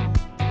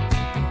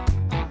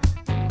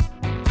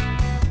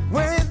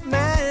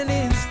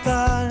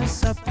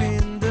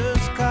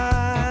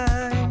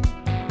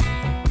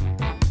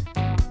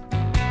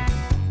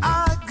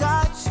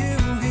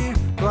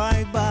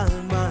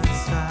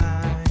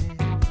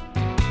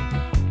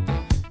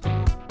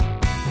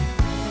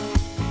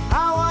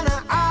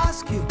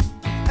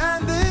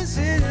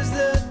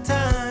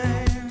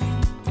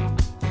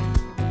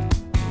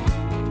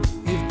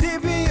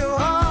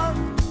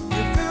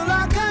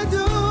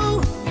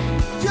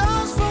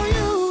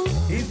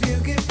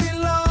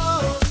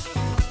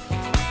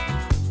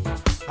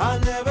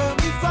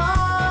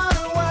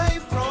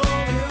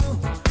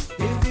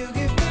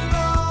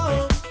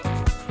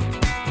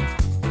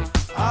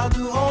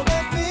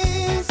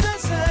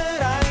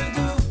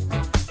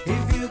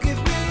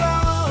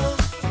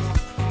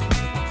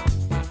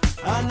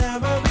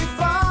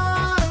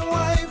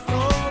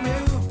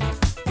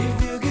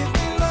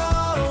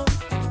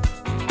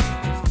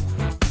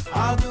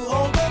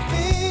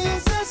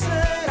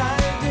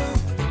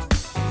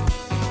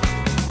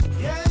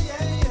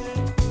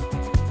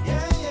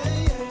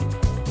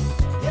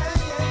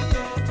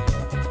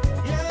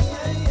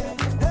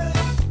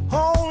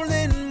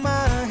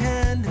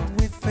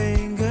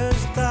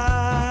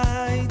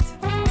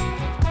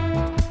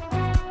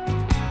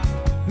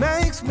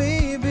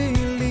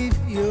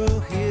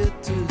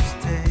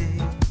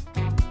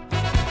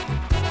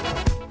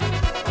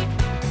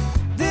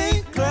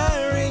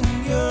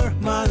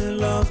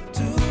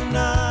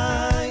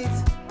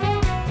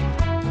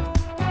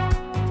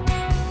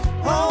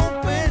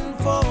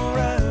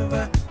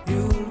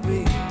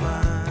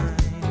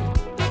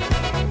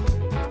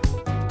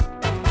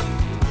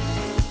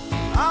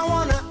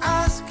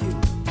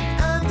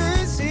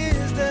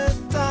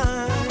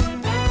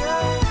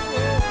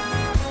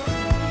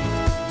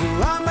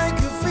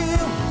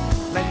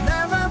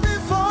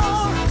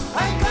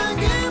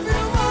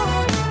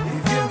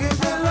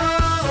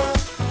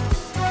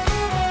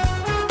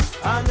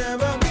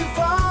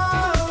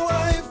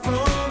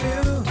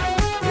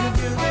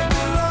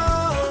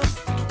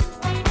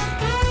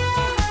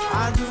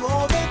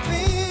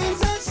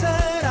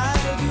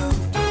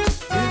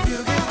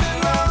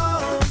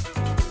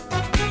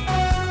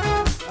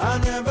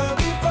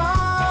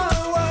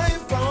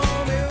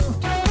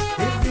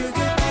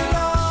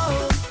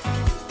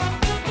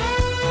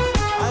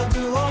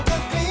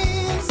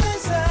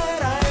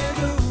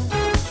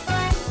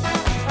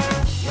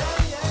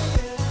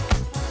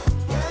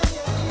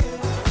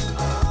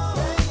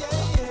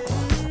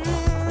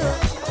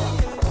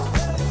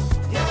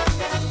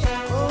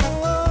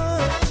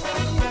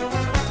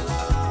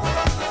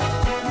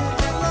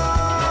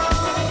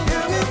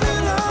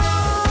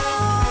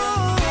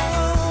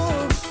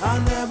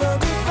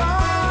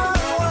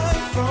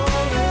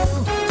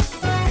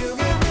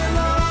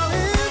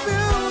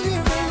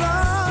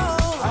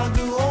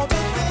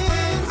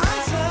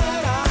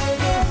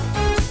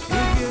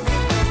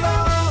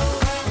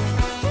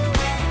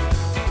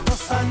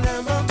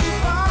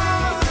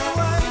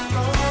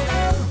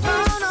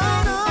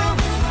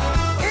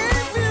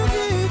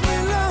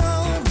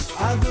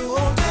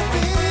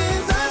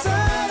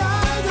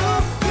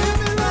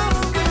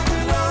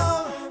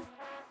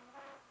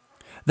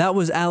 That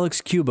was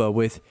Alex Cuba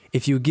with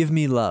If You Give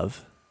Me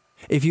Love.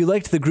 If you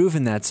liked the groove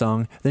in that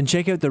song, then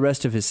check out the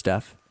rest of his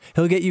stuff.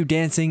 He'll get you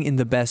dancing in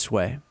the best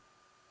way.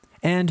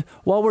 And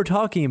while we're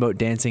talking about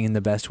dancing in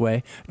the best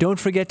way, don't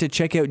forget to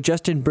check out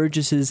Justin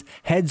Burgess's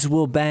Heads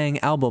Will Bang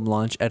album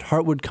launch at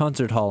Heartwood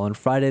Concert Hall on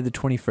Friday the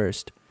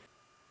 21st.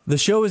 The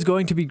show is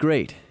going to be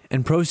great,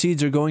 and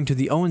proceeds are going to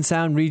the Owen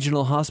Sound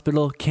Regional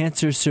Hospital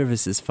Cancer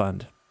Services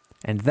Fund.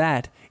 And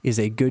that is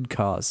a good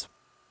cause.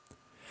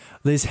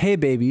 Les Hey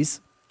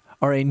Babies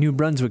are a New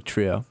Brunswick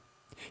trio.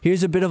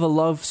 Here's a bit of a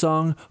love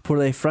song pour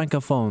les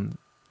francophones.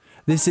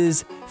 This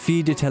is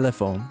Fille de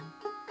Téléphone.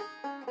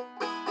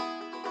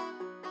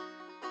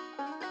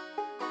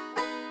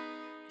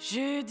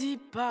 Jeudi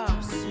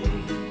passé,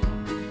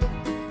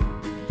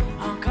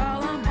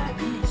 encore la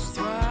même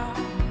histoire.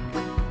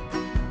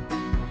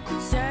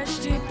 Ça,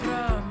 je t'ai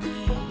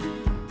promis,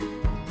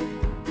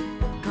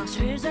 quand je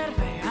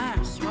réservais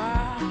un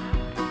soir.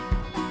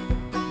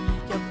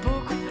 Y'a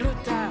beaucoup de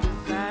route à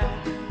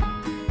faire,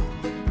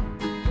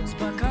 c'est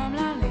pas comme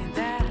l'année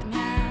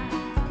dernière.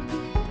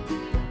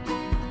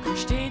 Quand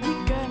je t'ai dit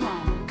que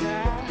mon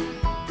cœur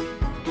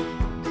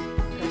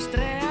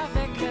resterait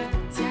avec le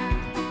tien.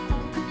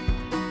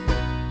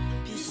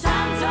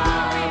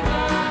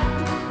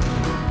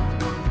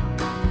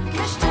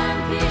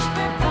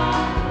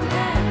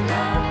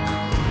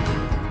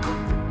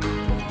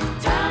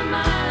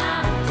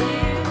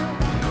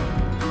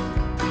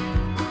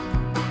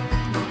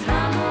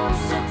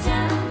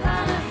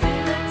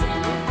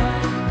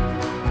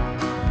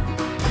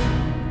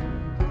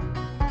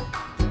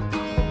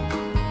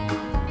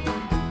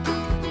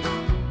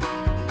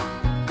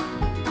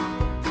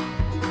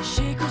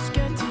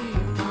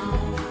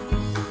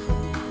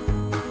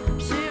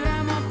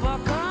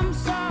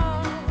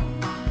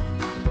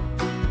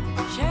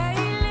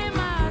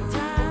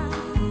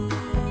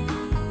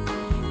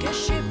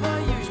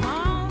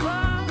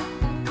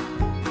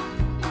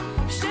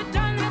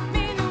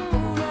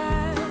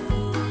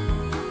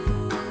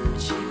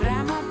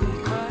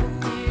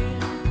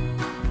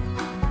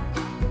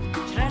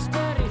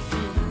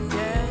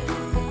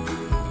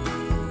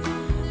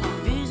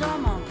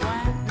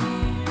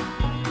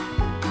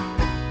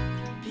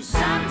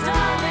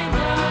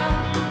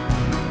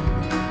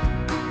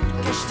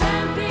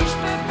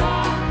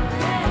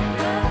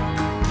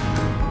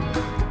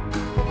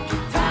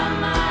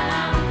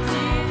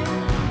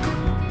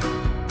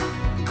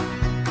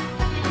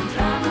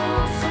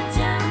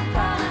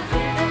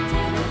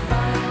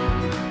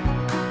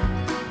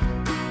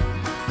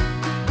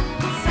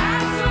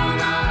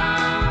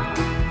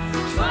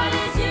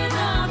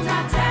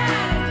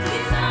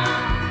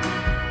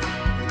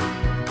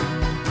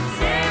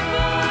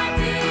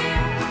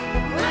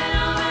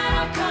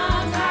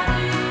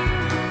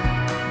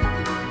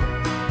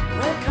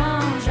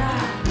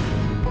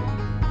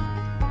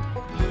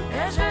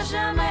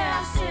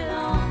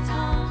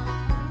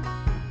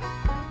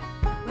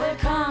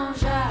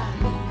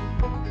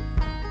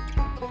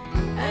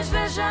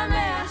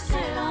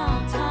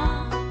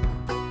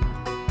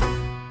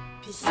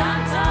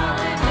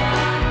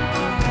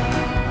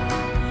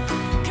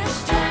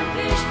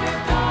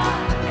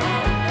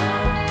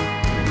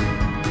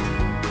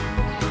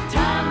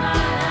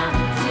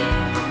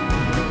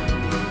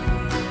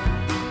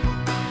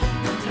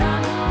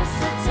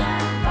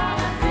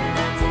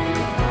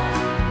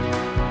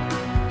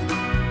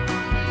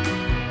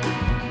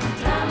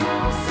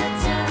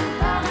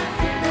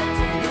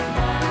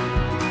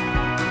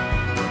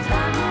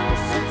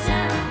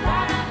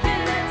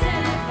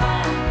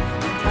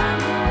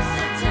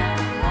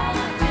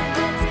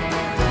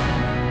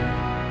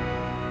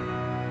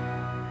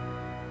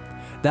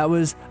 That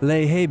was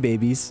Les Hey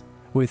Babies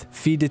with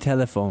Fille de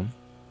Téléphone.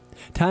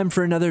 Time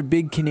for another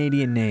big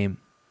Canadian name.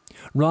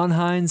 Ron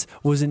Hynes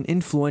was an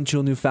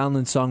influential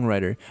Newfoundland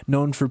songwriter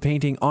known for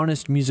painting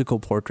honest musical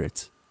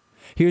portraits.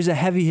 Here's a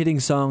heavy-hitting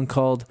song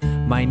called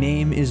My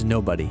Name Is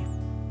Nobody.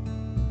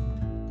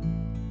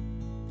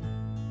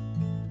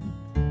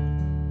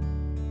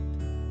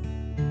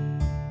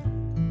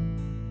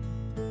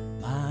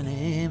 My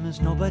name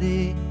is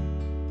nobody.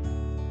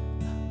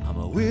 I'm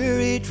a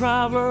weary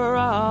traveler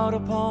out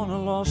upon a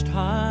lost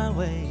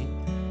highway.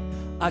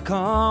 I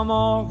come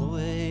all the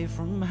way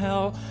from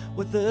hell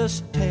with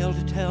this tale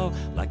to tell,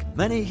 like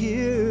many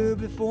here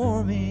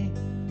before me,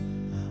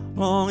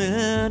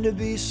 longing to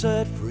be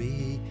set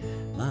free.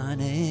 My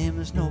name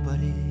is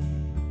nobody,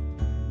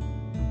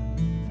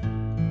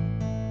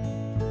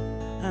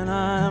 and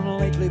I'm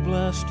lately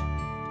blessed.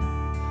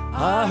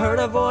 I heard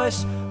a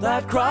voice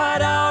that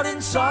cried out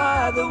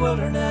inside the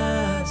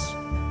wilderness.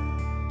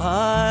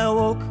 I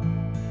awoke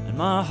and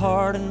my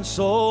heart and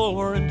soul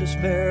were in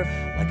despair,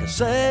 like a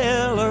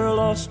sailor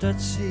lost at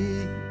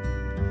sea.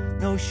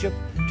 No ship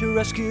to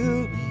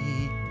rescue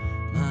me.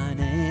 My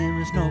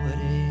name is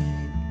nobody.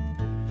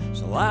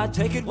 So I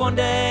take it one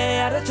day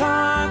at a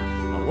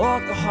time. I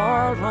walk the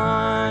hard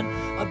line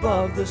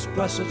above this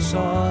blessed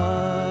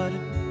sod.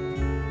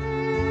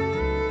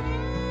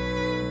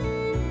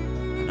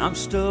 And I'm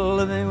still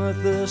living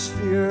with this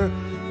fear,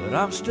 but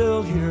I'm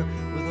still here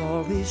with all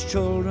all these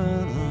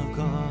children of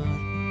God.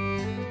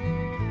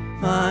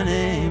 My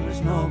name is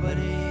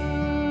nobody.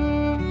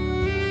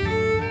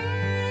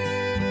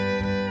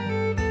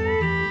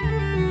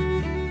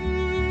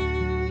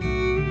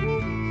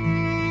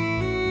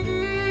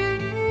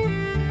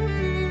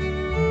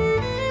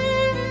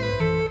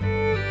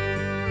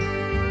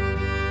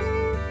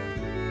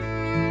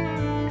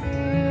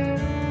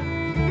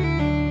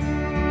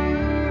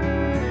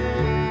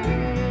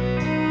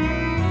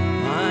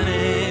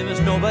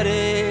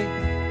 Nobody.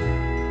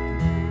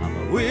 I'm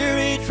a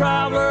weary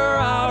traveler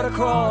out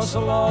across a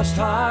lost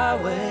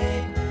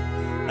highway.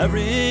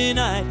 Every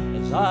night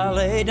as I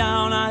lay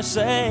down I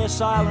say a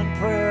silent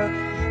prayer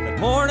that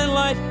morning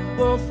light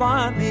will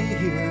find me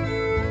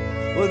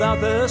here without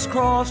this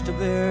cross to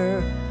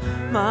bear.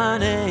 My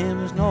name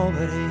is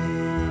nobody.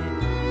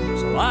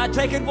 So I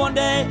take it one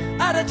day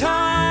at a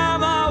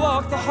time. I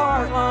walk the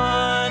hard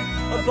line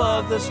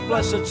above this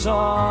blessed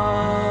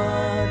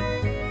sod.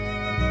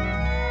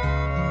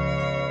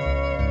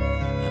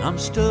 I'm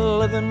still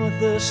living with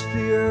this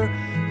fear,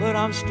 but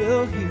I'm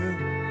still here.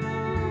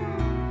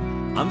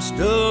 I'm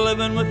still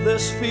living with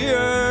this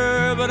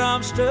fear, but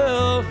I'm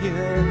still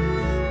here.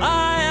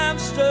 I am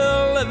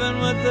still living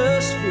with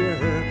this fear,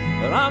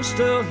 but I'm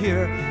still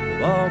here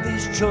with all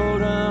these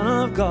children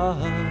of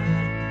God.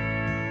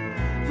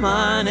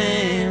 My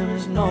name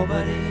is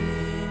nobody.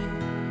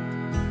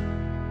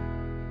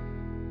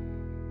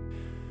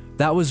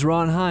 That was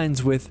Ron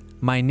Hynes with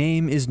My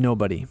Name is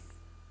Nobody.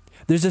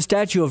 There's a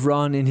statue of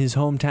Ron in his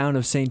hometown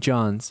of St.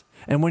 John's,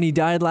 and when he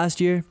died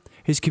last year,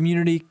 his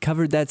community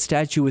covered that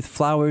statue with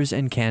flowers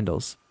and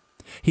candles.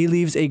 He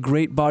leaves a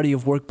great body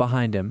of work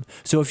behind him,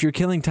 so if you're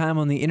killing time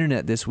on the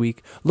internet this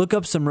week, look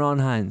up some Ron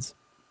Hynes.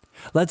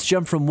 Let's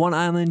jump from one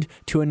island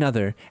to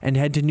another and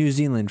head to New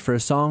Zealand for a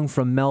song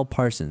from Mel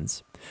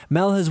Parsons.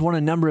 Mel has won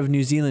a number of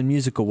New Zealand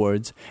Music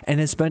Awards and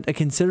has spent a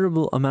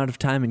considerable amount of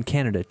time in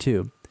Canada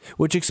too,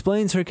 which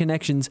explains her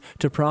connections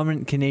to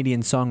prominent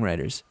Canadian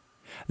songwriters.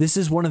 This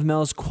is one of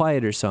Mel's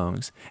quieter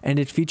songs, and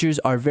it features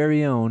our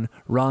very own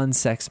Ron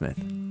Sexsmith.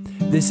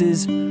 This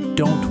is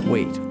Don't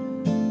Wait.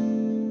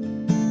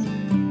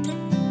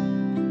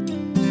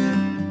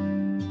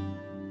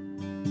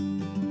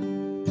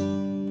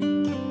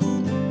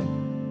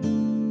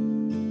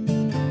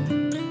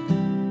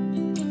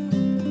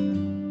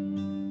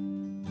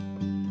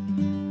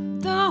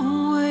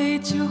 Don't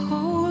wait your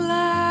whole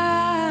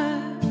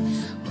life,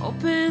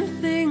 hoping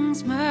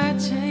things might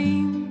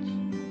change.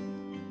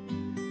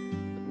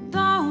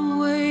 Don't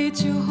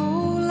wait your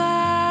whole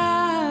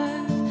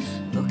life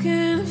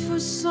looking for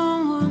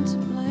someone to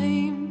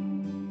blame.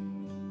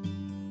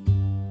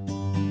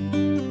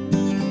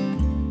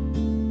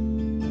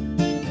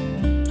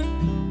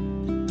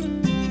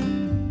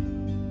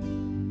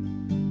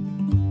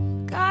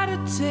 Gotta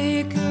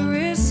take a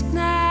risk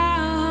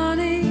now,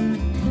 honey.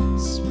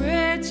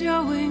 Spread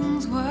your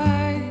wings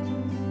wide.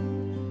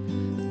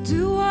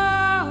 Do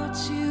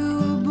what you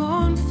were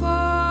born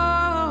for.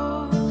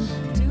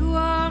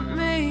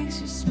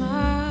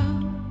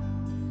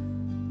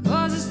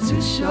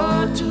 Too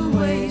short to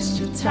waste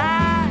your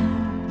time.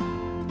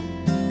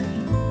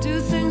 Do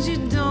things you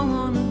don't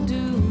want to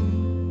do.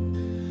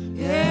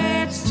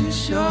 Yeah, it's too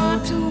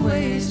short to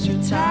waste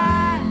your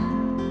time.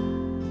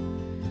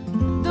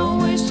 Don't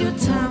waste your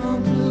time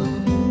on blue.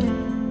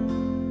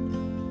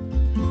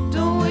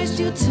 Don't waste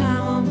your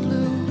time on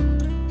blue.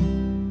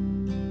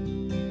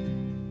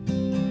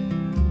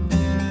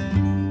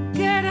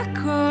 Get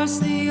across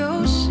the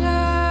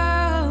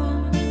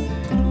ocean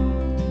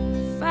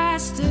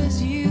fast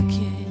as you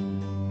can.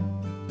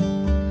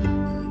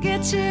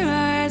 Get your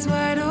eyes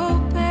wide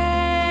open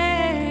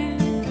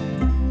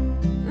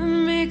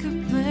and make a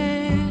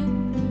plan.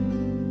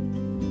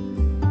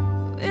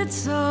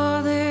 It's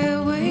all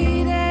there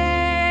waiting.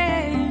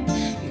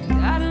 You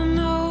gotta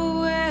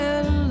know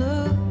where to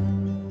look.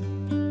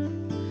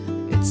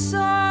 It's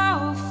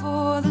all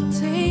for the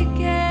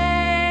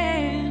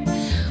taking.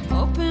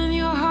 Open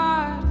your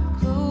heart,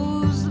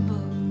 close the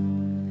book.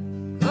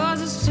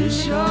 'Cause it's too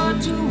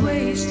short to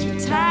waste your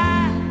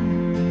time.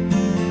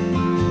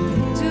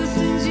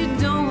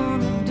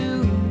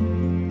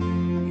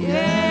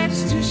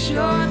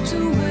 Short to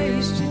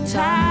waste your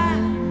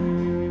time.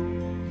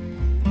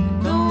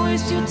 Don't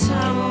waste your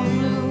time on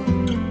blue.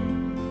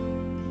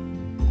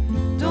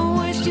 Don't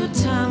waste your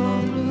time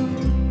on blue.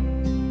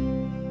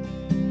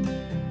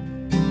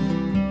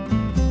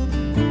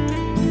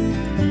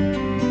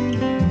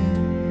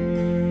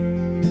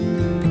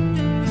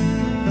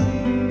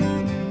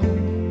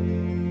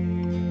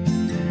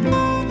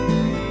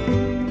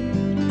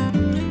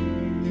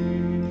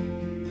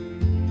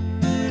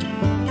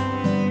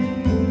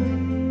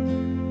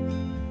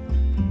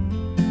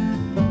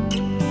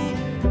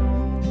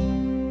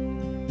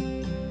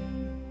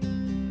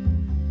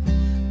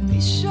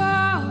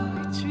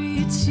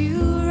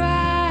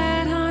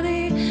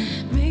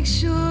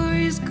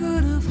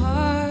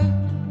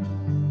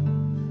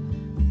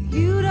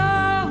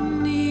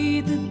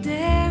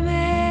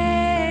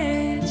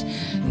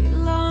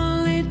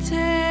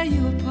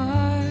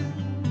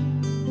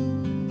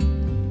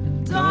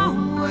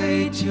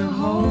 wait your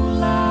whole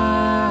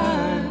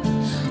life,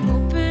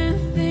 hoping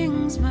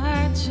things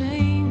might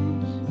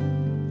change.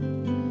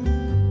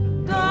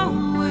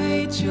 Don't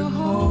wait your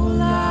whole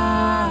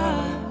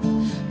life,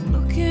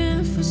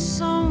 looking for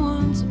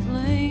someone to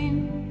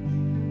blame.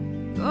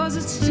 'Cause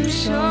it's too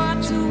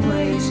short to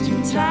waste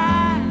your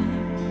time.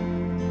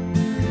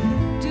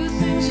 Do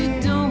things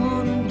you don't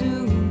wanna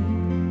do.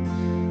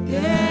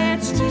 Yeah,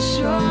 it's too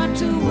short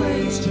to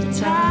waste your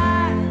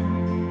time.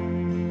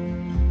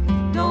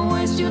 Don't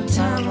waste your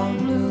time on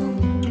blue.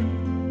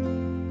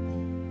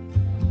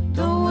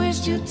 Don't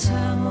waste your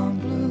time on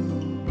blue.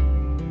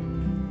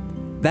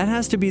 That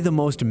has to be the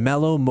most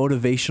mellow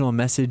motivational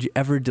message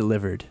ever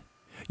delivered.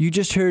 You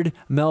just heard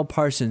Mel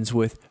Parsons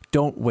with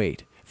Don't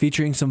Wait,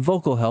 featuring some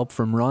vocal help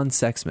from Ron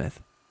Sexsmith.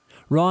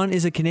 Ron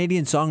is a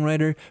Canadian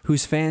songwriter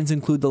whose fans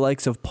include the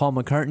likes of Paul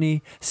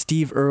McCartney,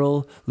 Steve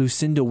Earle,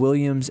 Lucinda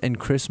Williams, and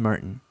Chris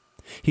Martin.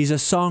 He's a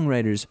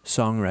songwriter's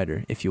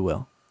songwriter, if you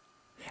will.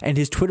 And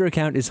his Twitter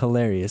account is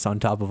hilarious on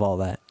top of all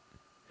that.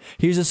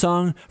 Here's a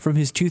song from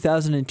his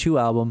 2002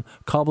 album,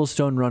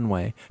 Cobblestone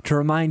Runway, to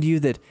remind you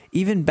that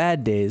even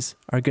bad days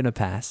are gonna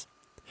pass.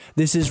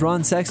 This is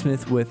Ron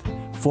Sexsmith with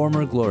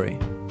Former Glory.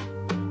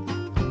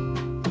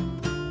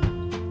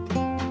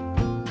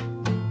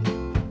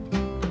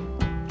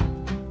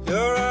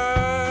 Your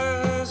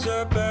eyes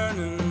are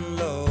burning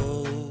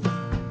low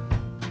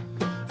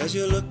as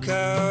you look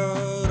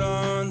out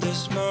on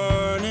this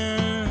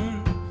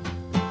morning,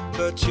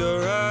 but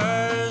your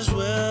eyes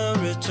will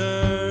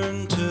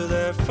return to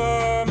their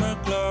former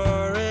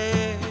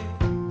glory.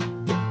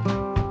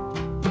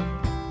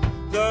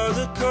 Though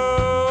the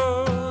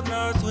cold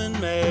north wind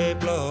may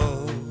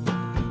blow,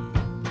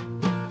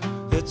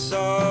 it's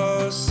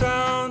all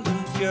sound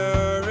and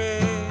fury,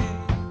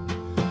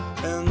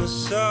 and the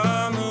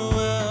summer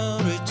will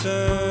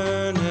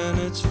return in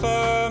its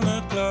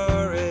former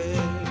glory.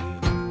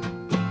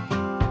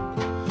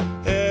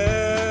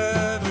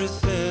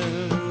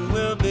 Everything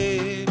will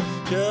be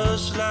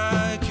just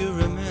like you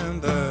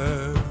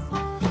remember.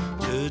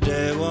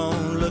 Today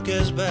won't look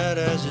as bad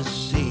as it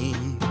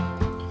seemed,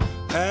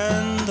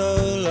 and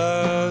though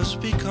love's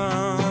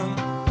become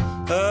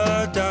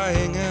a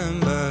dying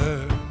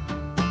ember,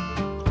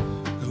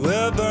 it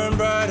will burn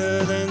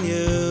brighter than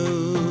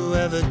you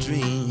ever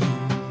dreamed.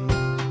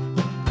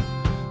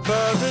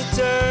 For the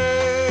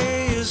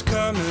day is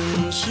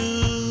coming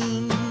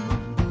soon.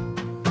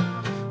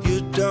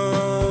 You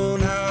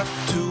don't have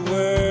to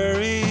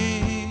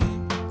worry.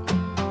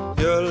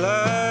 Your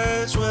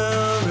lights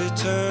will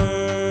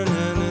return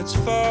in its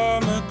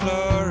former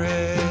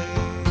glory.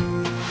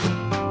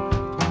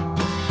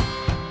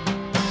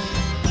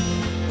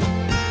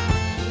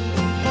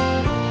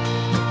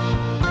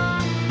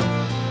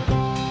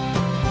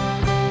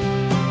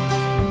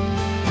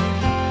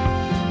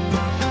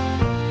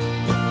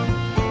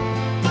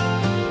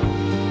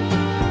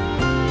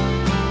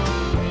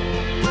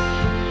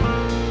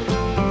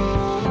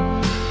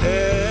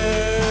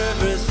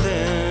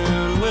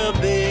 Everything will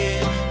be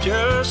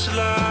just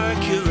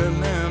like you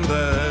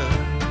remember.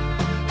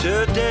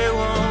 Today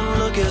won't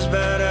look as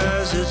bad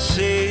as it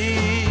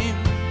seemed.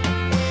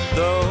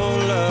 Though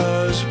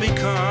love's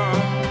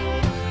become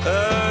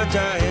a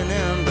dying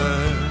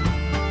ember,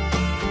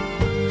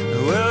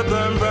 it will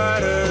burn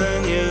brighter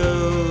than you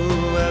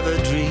ever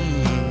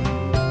dreamed.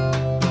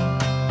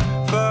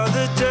 For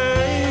the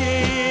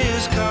day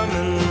is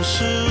coming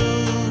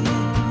soon.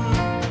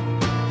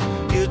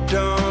 You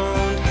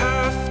don't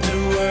have to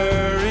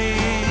worry.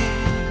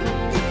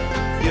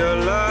 Your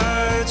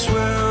lights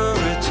will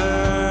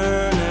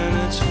return in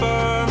its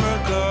former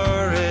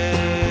glory.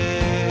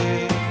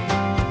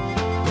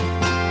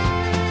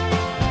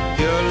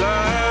 Your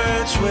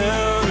lights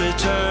will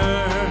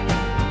return.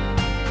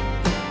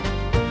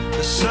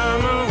 The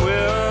summer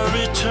will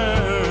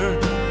return.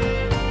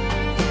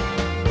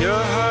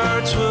 Your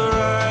hearts will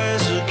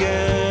rise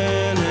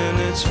again in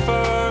its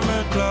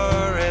former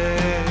glory.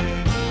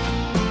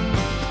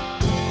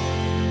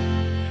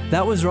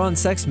 That was Ron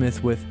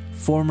Sexsmith with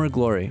Former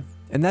Glory.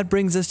 And that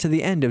brings us to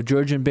the end of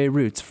Georgian Bay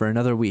Roots for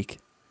another week.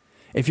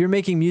 If you're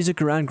making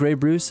music around Grey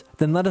Bruce,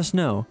 then let us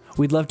know.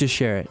 We'd love to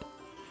share it.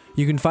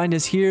 You can find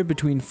us here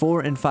between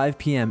 4 and 5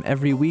 p.m.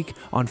 every week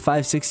on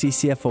 560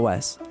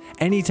 CFOS,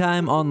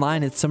 anytime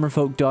online at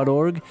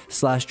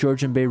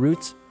summerfolk.org/Georgian Bay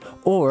Roots,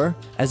 or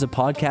as a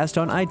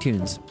podcast on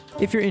iTunes,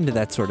 if you're into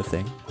that sort of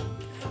thing.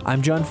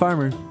 I'm John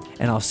Farmer,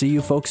 and I'll see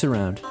you folks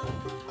around.